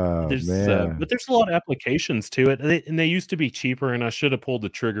 Oh But man. there's a lot of applications to it, and they used to be cheaper, and I should have pulled the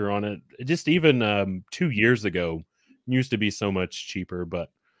trigger on it. Just even 2 years ago, used to be so much cheaper, but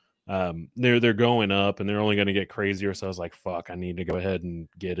they're going up, and they're only going to get crazier. So I was like, "Fuck, I need to go ahead and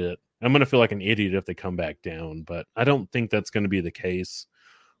get it." I'm going to feel like an idiot if they come back down, but I don't think that's going to be the case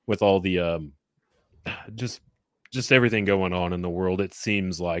with all the just everything going on in the world. It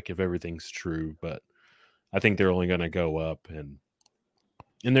seems like if everything's true, but I think they're only going to go up, and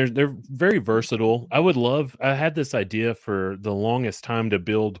they're very versatile. I had this idea for the longest time to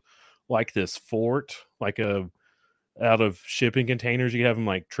build like this fort, like out of shipping containers. You have them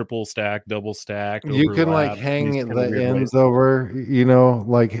like triple stacked, double stacked, You can like overlapped, hang these kind of the weird ways. ends over,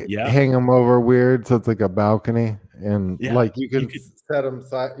 like Yeah. hang them over weird, so it's like a balcony, and Yeah. like you You can could set them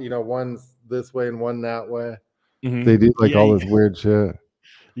side, one's this way and one that way. mhm. They do like Yeah, all this weird shit.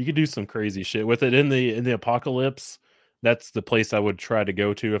 you could do some crazy shit with it in the apocalypse. That's the place I would try to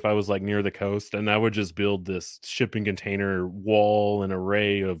go to if I was like near the coast, and I would just build this shipping container wall and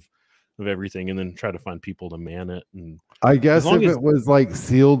array of everything, and then try to find people to man it. And I as guess long if as it was like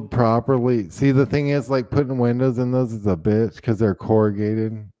sealed properly. See, the thing is, like putting windows in those is a bitch because they're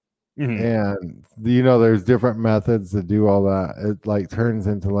corrugated, mhm, and there's different methods to do all that. It like turns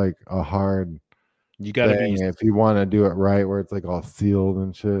into like a hard you got to be thing if you want to do it right, where it's like all sealed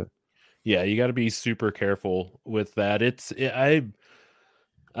and shit. yeah, you got to be super careful with that.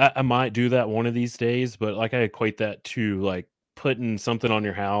 I might do that one of these days, but like I equate that to like putting something on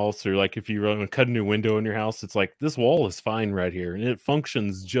your house, or like if you want to cut a new window in your house, it's like this wall is fine right here and it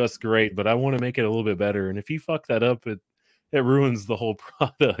functions just great, but I want to make it a little bit better. And if you fuck that up, it ruins the whole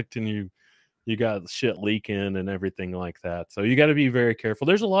product, and you got shit leaking and everything like that. So you got to be very careful.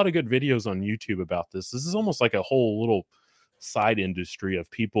 There's a lot of good videos on YouTube about this. This is almost like a whole little side industry of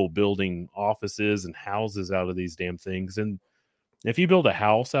people building offices and houses out of these damn things. And if you build a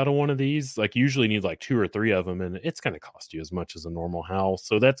house out of one of these, like you usually need like 2 or 3 of them, and it's going to cost you as much as a normal house.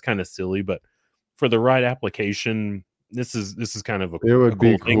 So that's kind of silly, but for the right application, this is kind of It a would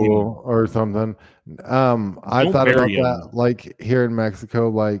be cool thing. And cool or something. I don't thought about bury them. that, like here in Mexico,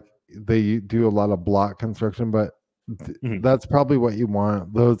 like they do a lot of block construction, but that's probably what you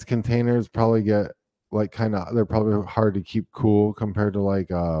want. Those containers probably get like they're probably hard to keep cool compared to like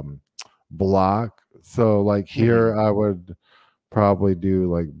block. So like here, I would probably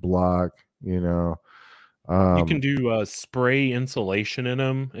do like block. You can Um, do spray insulation in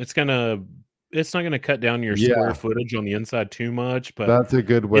them. It's not gonna cut down your square yeah, footage on the inside too much, but that's a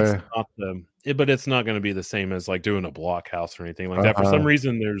good it's way. not but it's not gonna be the same as like doing a block house or anything like that. For some Uh,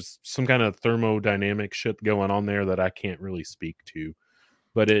 reason, there's some kind of thermodynamic shit going on there that I can't really speak to.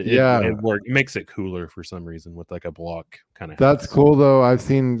 but Yeah. it works. It makes it cooler for some reason with like a block kind of. That's cool though. I've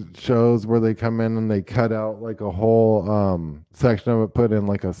seen shows where they come in and they cut out like a whole section of it, put in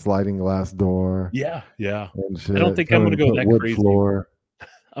like a sliding glass door Yeah. and I don't shit. think I'm Come gonna in, go put that wood crazy. floor.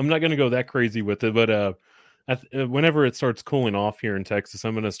 I'm not gonna go that crazy with it, but whenever it starts cooling off here in Texas,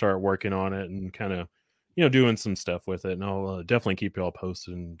 I'm gonna start working on it and kind of, doing some stuff with it, and I'll definitely keep y'all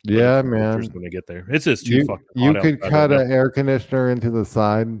posted and put up Yeah, some pictures man. when I get there. It's just too fucking You hot could outside cut right now. an air conditioner into the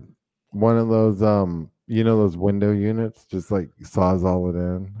side, one of those those window units, just like sawzall it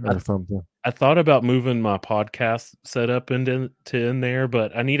in or something. I thought about moving my podcast setup in there,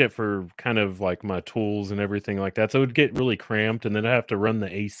 but I need it for kind of like my tools and everything like that. So it would get really cramped, and then I have to run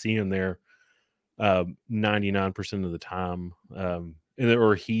the AC in there 99% of the time,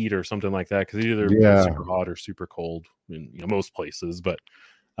 or heat or something like that, because either super hot or super cold in most places. But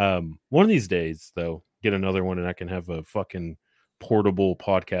one of these days, though, get another one, and I can have a fucking portable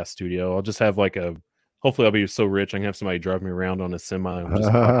podcast studio. I'll just have like hopefully I'll be so rich I can have somebody drive me around on a semi and just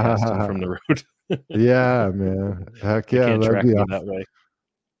podcasting from the road. Yeah, man. Heck They yeah, can't that'd track be me that way.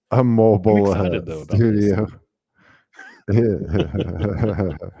 a mobile I'm excited though about studio.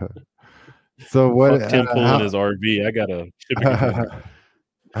 this. So what? Fuck Tim pulling his RV. I gotta ship it.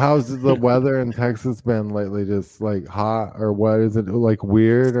 How's the weather in Texas been lately? Just like hot, or what? Is it like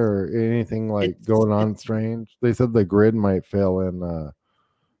weird or anything like going on strange? They said the grid might fail in,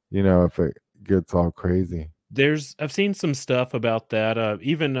 if it gets all crazy. I've seen some stuff about that.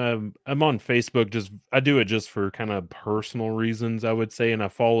 Even I'm on Facebook. I do it just for kind of personal reasons, I would say, and I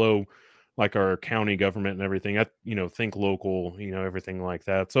follow like our county government and everything. I think local, everything like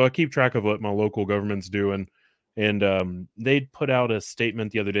that. So I keep track of what my local government's doing. And they put out a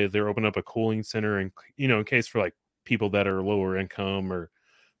statement the other day. They're opening up a cooling center, and in case for like people that are lower income, or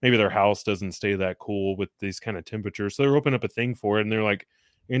maybe their house doesn't stay that cool with these kind of temperatures. So they're opening up a thing for it, and they're like,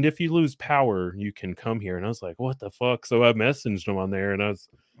 and if you lose power, you can come here. And I was like, what the fuck? So I messaged them on there, and I was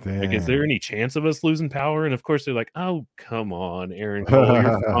like, is there any chance of us losing power? And of course they're like, oh, come on, Aaron Cole,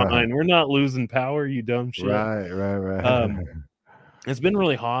 you're fine. We're not losing power, you dumb shit. Right. It's been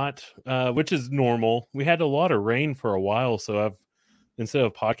really hot, which is normal. We had a lot of rain for a while, so instead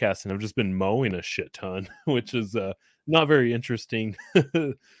of podcasting, I've just been mowing a shit ton, which is not very interesting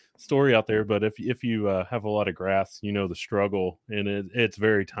story out there. But if you have a lot of grass, the struggle, and it's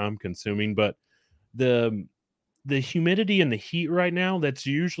very time consuming. But the humidity and the heat right now, that's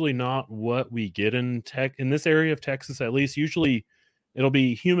usually not what we get in this area of Texas, at least. Usually it'll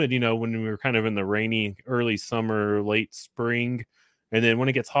be humid, when we were kind of in the rainy early summer, late spring. And then when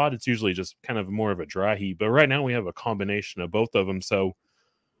it gets hot, it's usually just kind of more of a dry heat. But right now we have a combination of both of them. So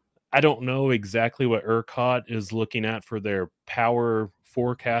I don't know exactly what ERCOT is looking at for their power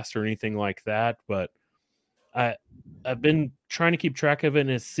forecast or anything like that. But I've been trying to keep track of it, and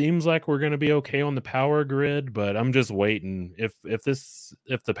it seems like we're going to be okay on the power grid, but I'm just waiting. If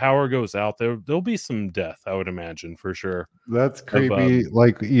the power goes out, there'll be some death, I would imagine, for sure. That's creepy.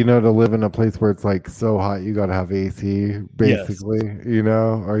 To live in a place where it's like so hot, you got to have AC, basically,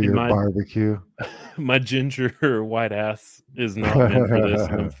 or your barbecue. My ginger white ass is not meant for this.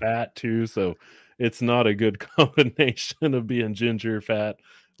 And I'm fat too, so it's not a good combination of being ginger, fat.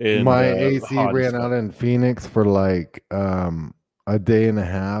 And, my AC ran out in Phoenix for like a day and a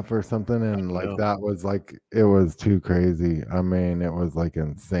half or something, and like that was like, it was too crazy. I mean, it was like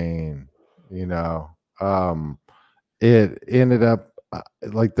insane. It ended up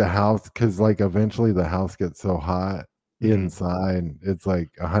like the house, because like eventually the house gets so hot inside, it's like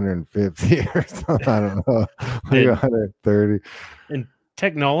 150 or something. I don't know, like 130. And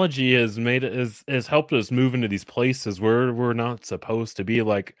technology has helped us move into these places where we're not supposed to be.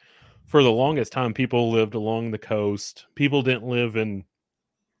 Like, for the longest time, people lived along the coast. People didn't live in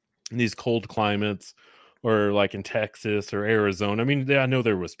these cold climates, or like in Texas or Arizona. I mean, I know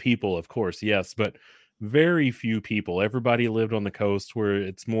there was people, of course, yes, but very few people. Everybody lived on the coast, where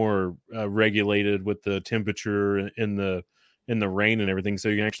it's more regulated with the temperature in the rain and everything, so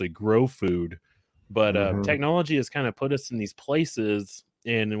you can actually grow food. But technology has kind of put us in these places,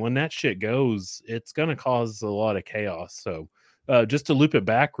 and when that shit goes, it's going to cause a lot of chaos. So just to loop it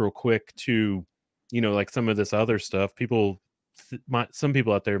back real quick to, like some of this other stuff, some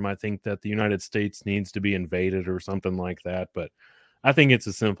people out there might think that the United States needs to be invaded or something like that. But I think it's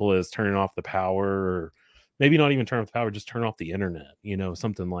as simple as turning off the power, or maybe not even turn off the power, just turn off the internet,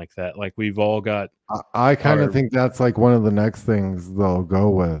 something like that. Like, we've all got. I kind of think that's like one of the next things they'll go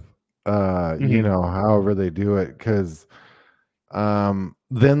with. However they do it, because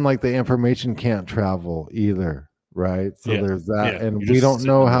then like the information can't travel either, right? So there's that, and we don't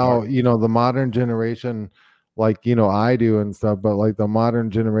know how, the modern generation, like, I do and stuff, but like the modern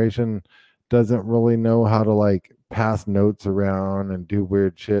generation doesn't really know how to like pass notes around and do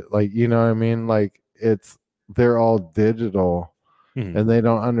weird shit. Like, you know what I mean? Like they're all digital and they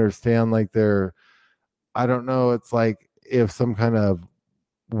don't understand like I don't know. It's like if some kind of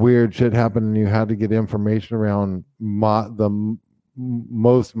weird shit happened and you had to get information around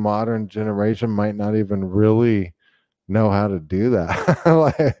most modern generation might not even really know how to do that.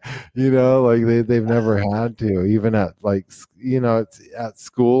 Like, like they've never had to, even at like, it's at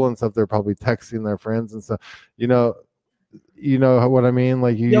school and stuff. They're probably texting their friends and stuff, what I mean?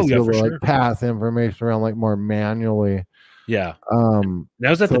 Like you used to be able for to like sure. pass information around like more manually. Yeah. That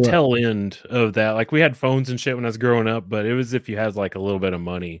was at the tail end of that. Like we had phones and shit when I was growing up, but it was if you had like a little bit of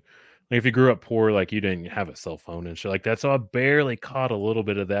money. Like if you grew up poor, like you didn't have a cell phone and shit like that. So I barely caught a little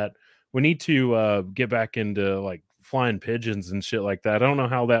bit of that. We need to get back into like flying pigeons and shit like that. I don't know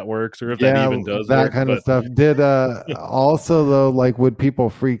how that works or if that even does that work. kind of stuff. Did also though, like would people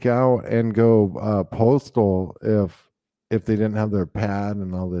freak out and go postal if they didn't have their pad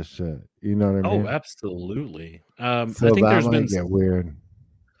and all this shit? You know what I mean? Oh, absolutely. So I think that there's might been get weird.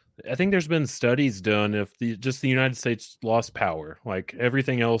 I think there's been studies done if the United States lost power, like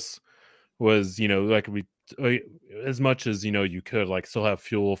everything else was, like as much as you could like still have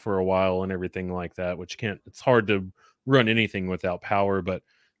fuel for a while and everything like that, which it's hard to run anything without power. But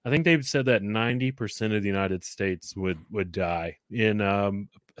I think they've said that 90% of the United States would die in I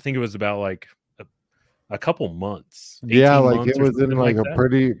think it was about like a couple months, Yeah, 18 like months it or was in something like like a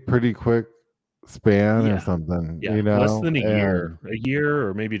that. pretty quick span or Yeah. something, Yeah, less than and a year,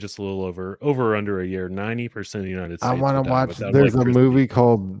 or maybe just a little over or under a year. 90% of the United I States want to would die watch. without There's a electricity. movie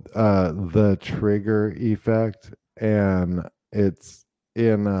called The Trigger Effect, and it's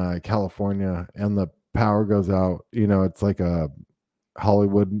in California, and the power goes out. It's like a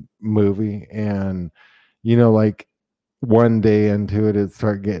Hollywood movie, and like one day into it,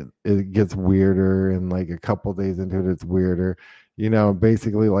 it gets weirder, and like a couple days into it, it's weirder.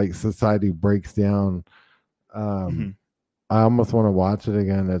 Basically, like society breaks down. Mhm. I almost want to watch it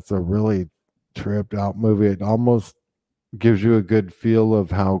again. It's a really tripped out movie. It almost gives you a good feel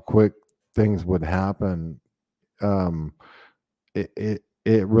of how quick things would happen. Um, it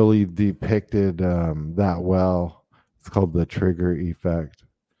really depicted that well. It's called The Trigger Effect.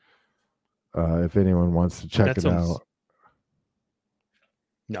 If anyone wants to check That it sounds out.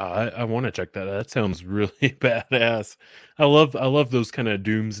 No, I wanna check that. That sounds really badass. I love those kinda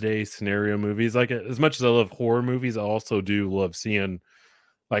doomsday scenario movies. Like, as much as I love horror movies, I also do love seeing,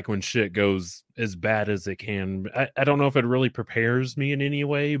 like, when shit goes as bad as it can. I don't know if it really prepares me in any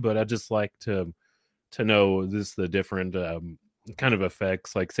way, but I just like to know this the different, kind of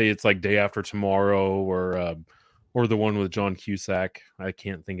effects. Like, say it's, like, Day After Tomorrow or the one with John Cusack. I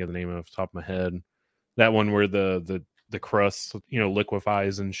can't think of the name off the top of my head. That one where the crust,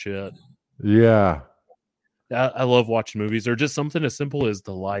 liquefies and shit. Yeah. I love watching movies or just something as simple as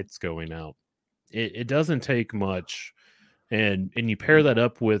the lights going out. It doesn't take much, and you pair that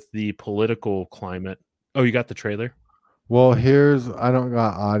up with the political climate. Oh, you got the trailer? Well, I don't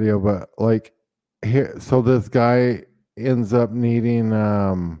got audio, but like here, so this guy ends up needing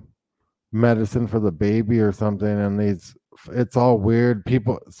medicine for the baby or something, and it's all weird.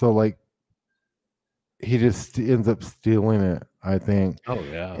 People, so like he just ends up stealing it, I think. Oh,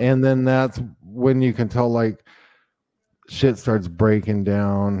 yeah. And then that's when you can tell like shit starts breaking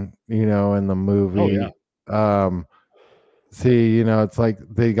down, in the Oh, yeah. movie. See, it's like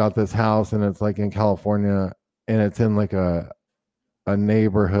they got this house and it's like in California and it's in like a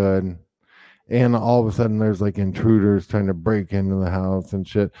neighborhood, and all of a sudden there's like intruders trying to break into the house and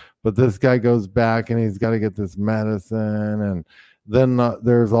shit. But this guy goes back and he's got to get this medicine, and then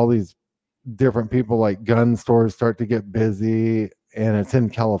there's all these different people, like gun stores start to get busy, and it's in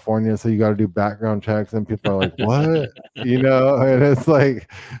California, so you got to do background checks, and people are like, what? And it's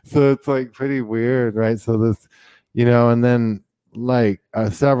like, so it's like pretty weird, right? So this, and then like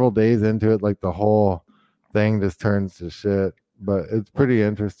several days into it, like the whole thing just turns to shit, but it's pretty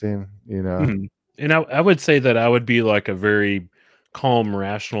interesting. Mhm. And I would say that I would be like a very calm,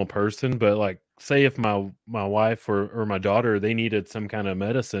 rational person, but like say if my wife or my daughter, they needed some kind of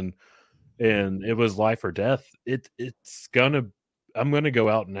medicine and it was life or death, I'm gonna go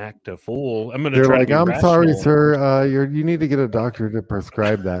out and act a fool. I'm gonna They're try to like, be I'm sorry, rational. sir. You need to get a doctor to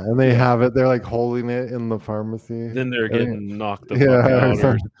prescribe that, and they Yeah. have it. They're like holding it in the pharmacy. Then they're And getting knocked the fuck yeah,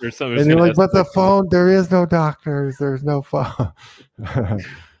 out or something's and you're gonna like, but the escalate. phone, there is no doctors. There's no phone.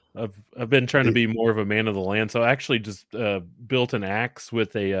 I've been trying to be more of a man of the land, so I actually just built an axe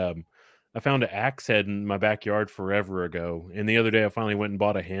with I found an axe head in my backyard forever ago, and the other day I finally went and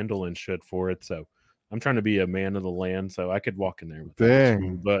bought a handle and shit for it. So I'm trying to be a man of the land, so I could walk in there with that too.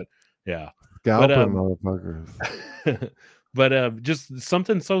 Dang. But yeah, Scalping motherfuckers. but just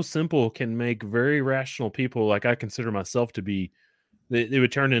something so simple can make very rational people, like I consider myself to be, they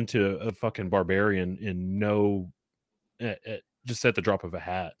would turn into a fucking barbarian in just at the drop of a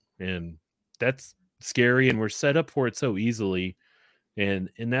hat, and that's scary. And we're set up for it so easily, and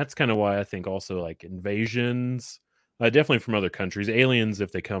that's kind of why I think also like invasions, definitely from other countries, aliens,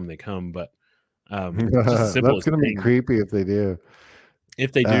 if they come, they come. But just as simple That's as gonna be creepy if they do.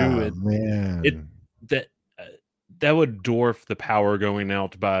 If they do, man, that would dwarf the power going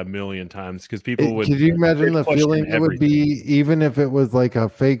out by a million times, because people would. Could you imagine the feeling it would be, even if it was like a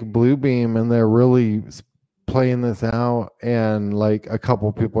fake blue beam and they're really playing this out, and like a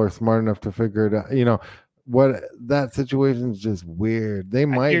couple people are smart enough to figure it out? You know what? That situation is just weird. It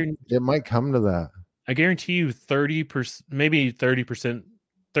might come to that. I guarantee you 30%, maybe 30%,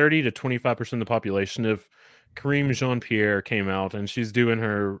 30 to 25% of the population, if Kareem Jean-Pierre came out and she's doing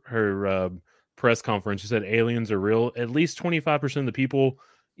her press conference, she said aliens are real, at least 25% of the people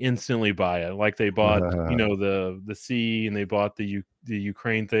instantly buy it. Like they bought, the sea, and they bought the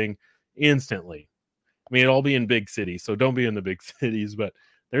Ukraine thing instantly. I mean, it'll all be in big cities, so don't be in the big cities. But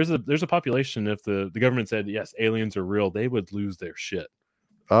there's a population, if the government said yes, aliens are real, they would lose their shit.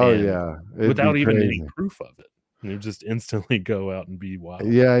 Oh, yeah. Without even any proof of it. You just instantly go out and be wild.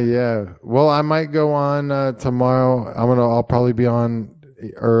 Yeah. Well, I might go on tomorrow. I'll probably be on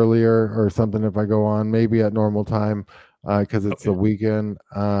earlier or something if I go on, maybe at normal time, because it's the weekend.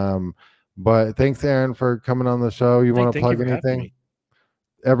 But thanks, Aaron, for coming on the show. You want to plug anything?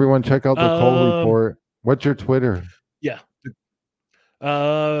 Everyone check out the Cole Report. What's your Twitter? Yeah.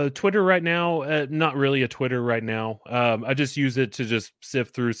 Twitter right now, not really a Twitter right now. I just use it to just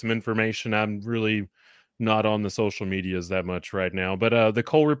sift through some information. I'm really not on the social medias that much right now. But the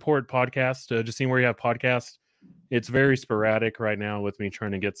Cole Report podcast, just seeing where you have podcasts. It's very sporadic right now with me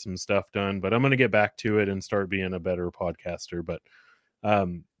trying to get some stuff done, but I'm going to get back to it and start being a better podcaster. But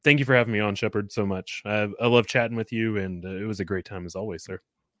thank you for having me on, Shepard, so much. I love chatting with you, and it was a great time as always, sir.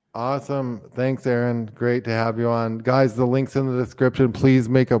 Awesome. Thanks, Aaron. Great to have you on. Guys, the link's in the description. Please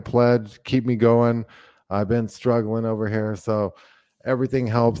make a pledge. Keep me going. I've been struggling over here, so everything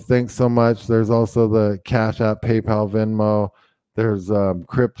helps. Thanks so much. There's also the Cash App, PayPal, Venmo. There's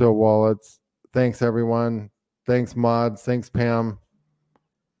crypto wallets. Thanks, everyone. Thanks, Mods. Thanks, Pam.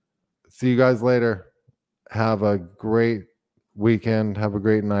 See you guys later. Have a great weekend. Have a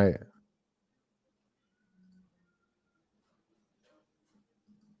great night.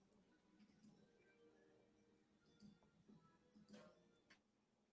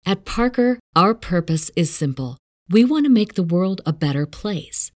 At Parker, our purpose is simple. We want to make the world a better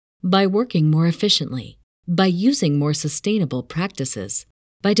place by working more efficiently, by using more sustainable practices,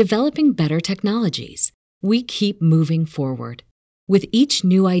 by developing better technologies. We keep moving forward. With each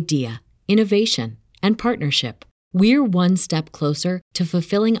new idea, innovation, and partnership, we're one step closer to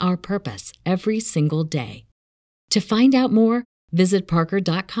fulfilling our purpose every single day. To find out more, visit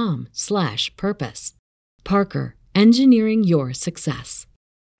parker.com/purpose. Parker, engineering your success.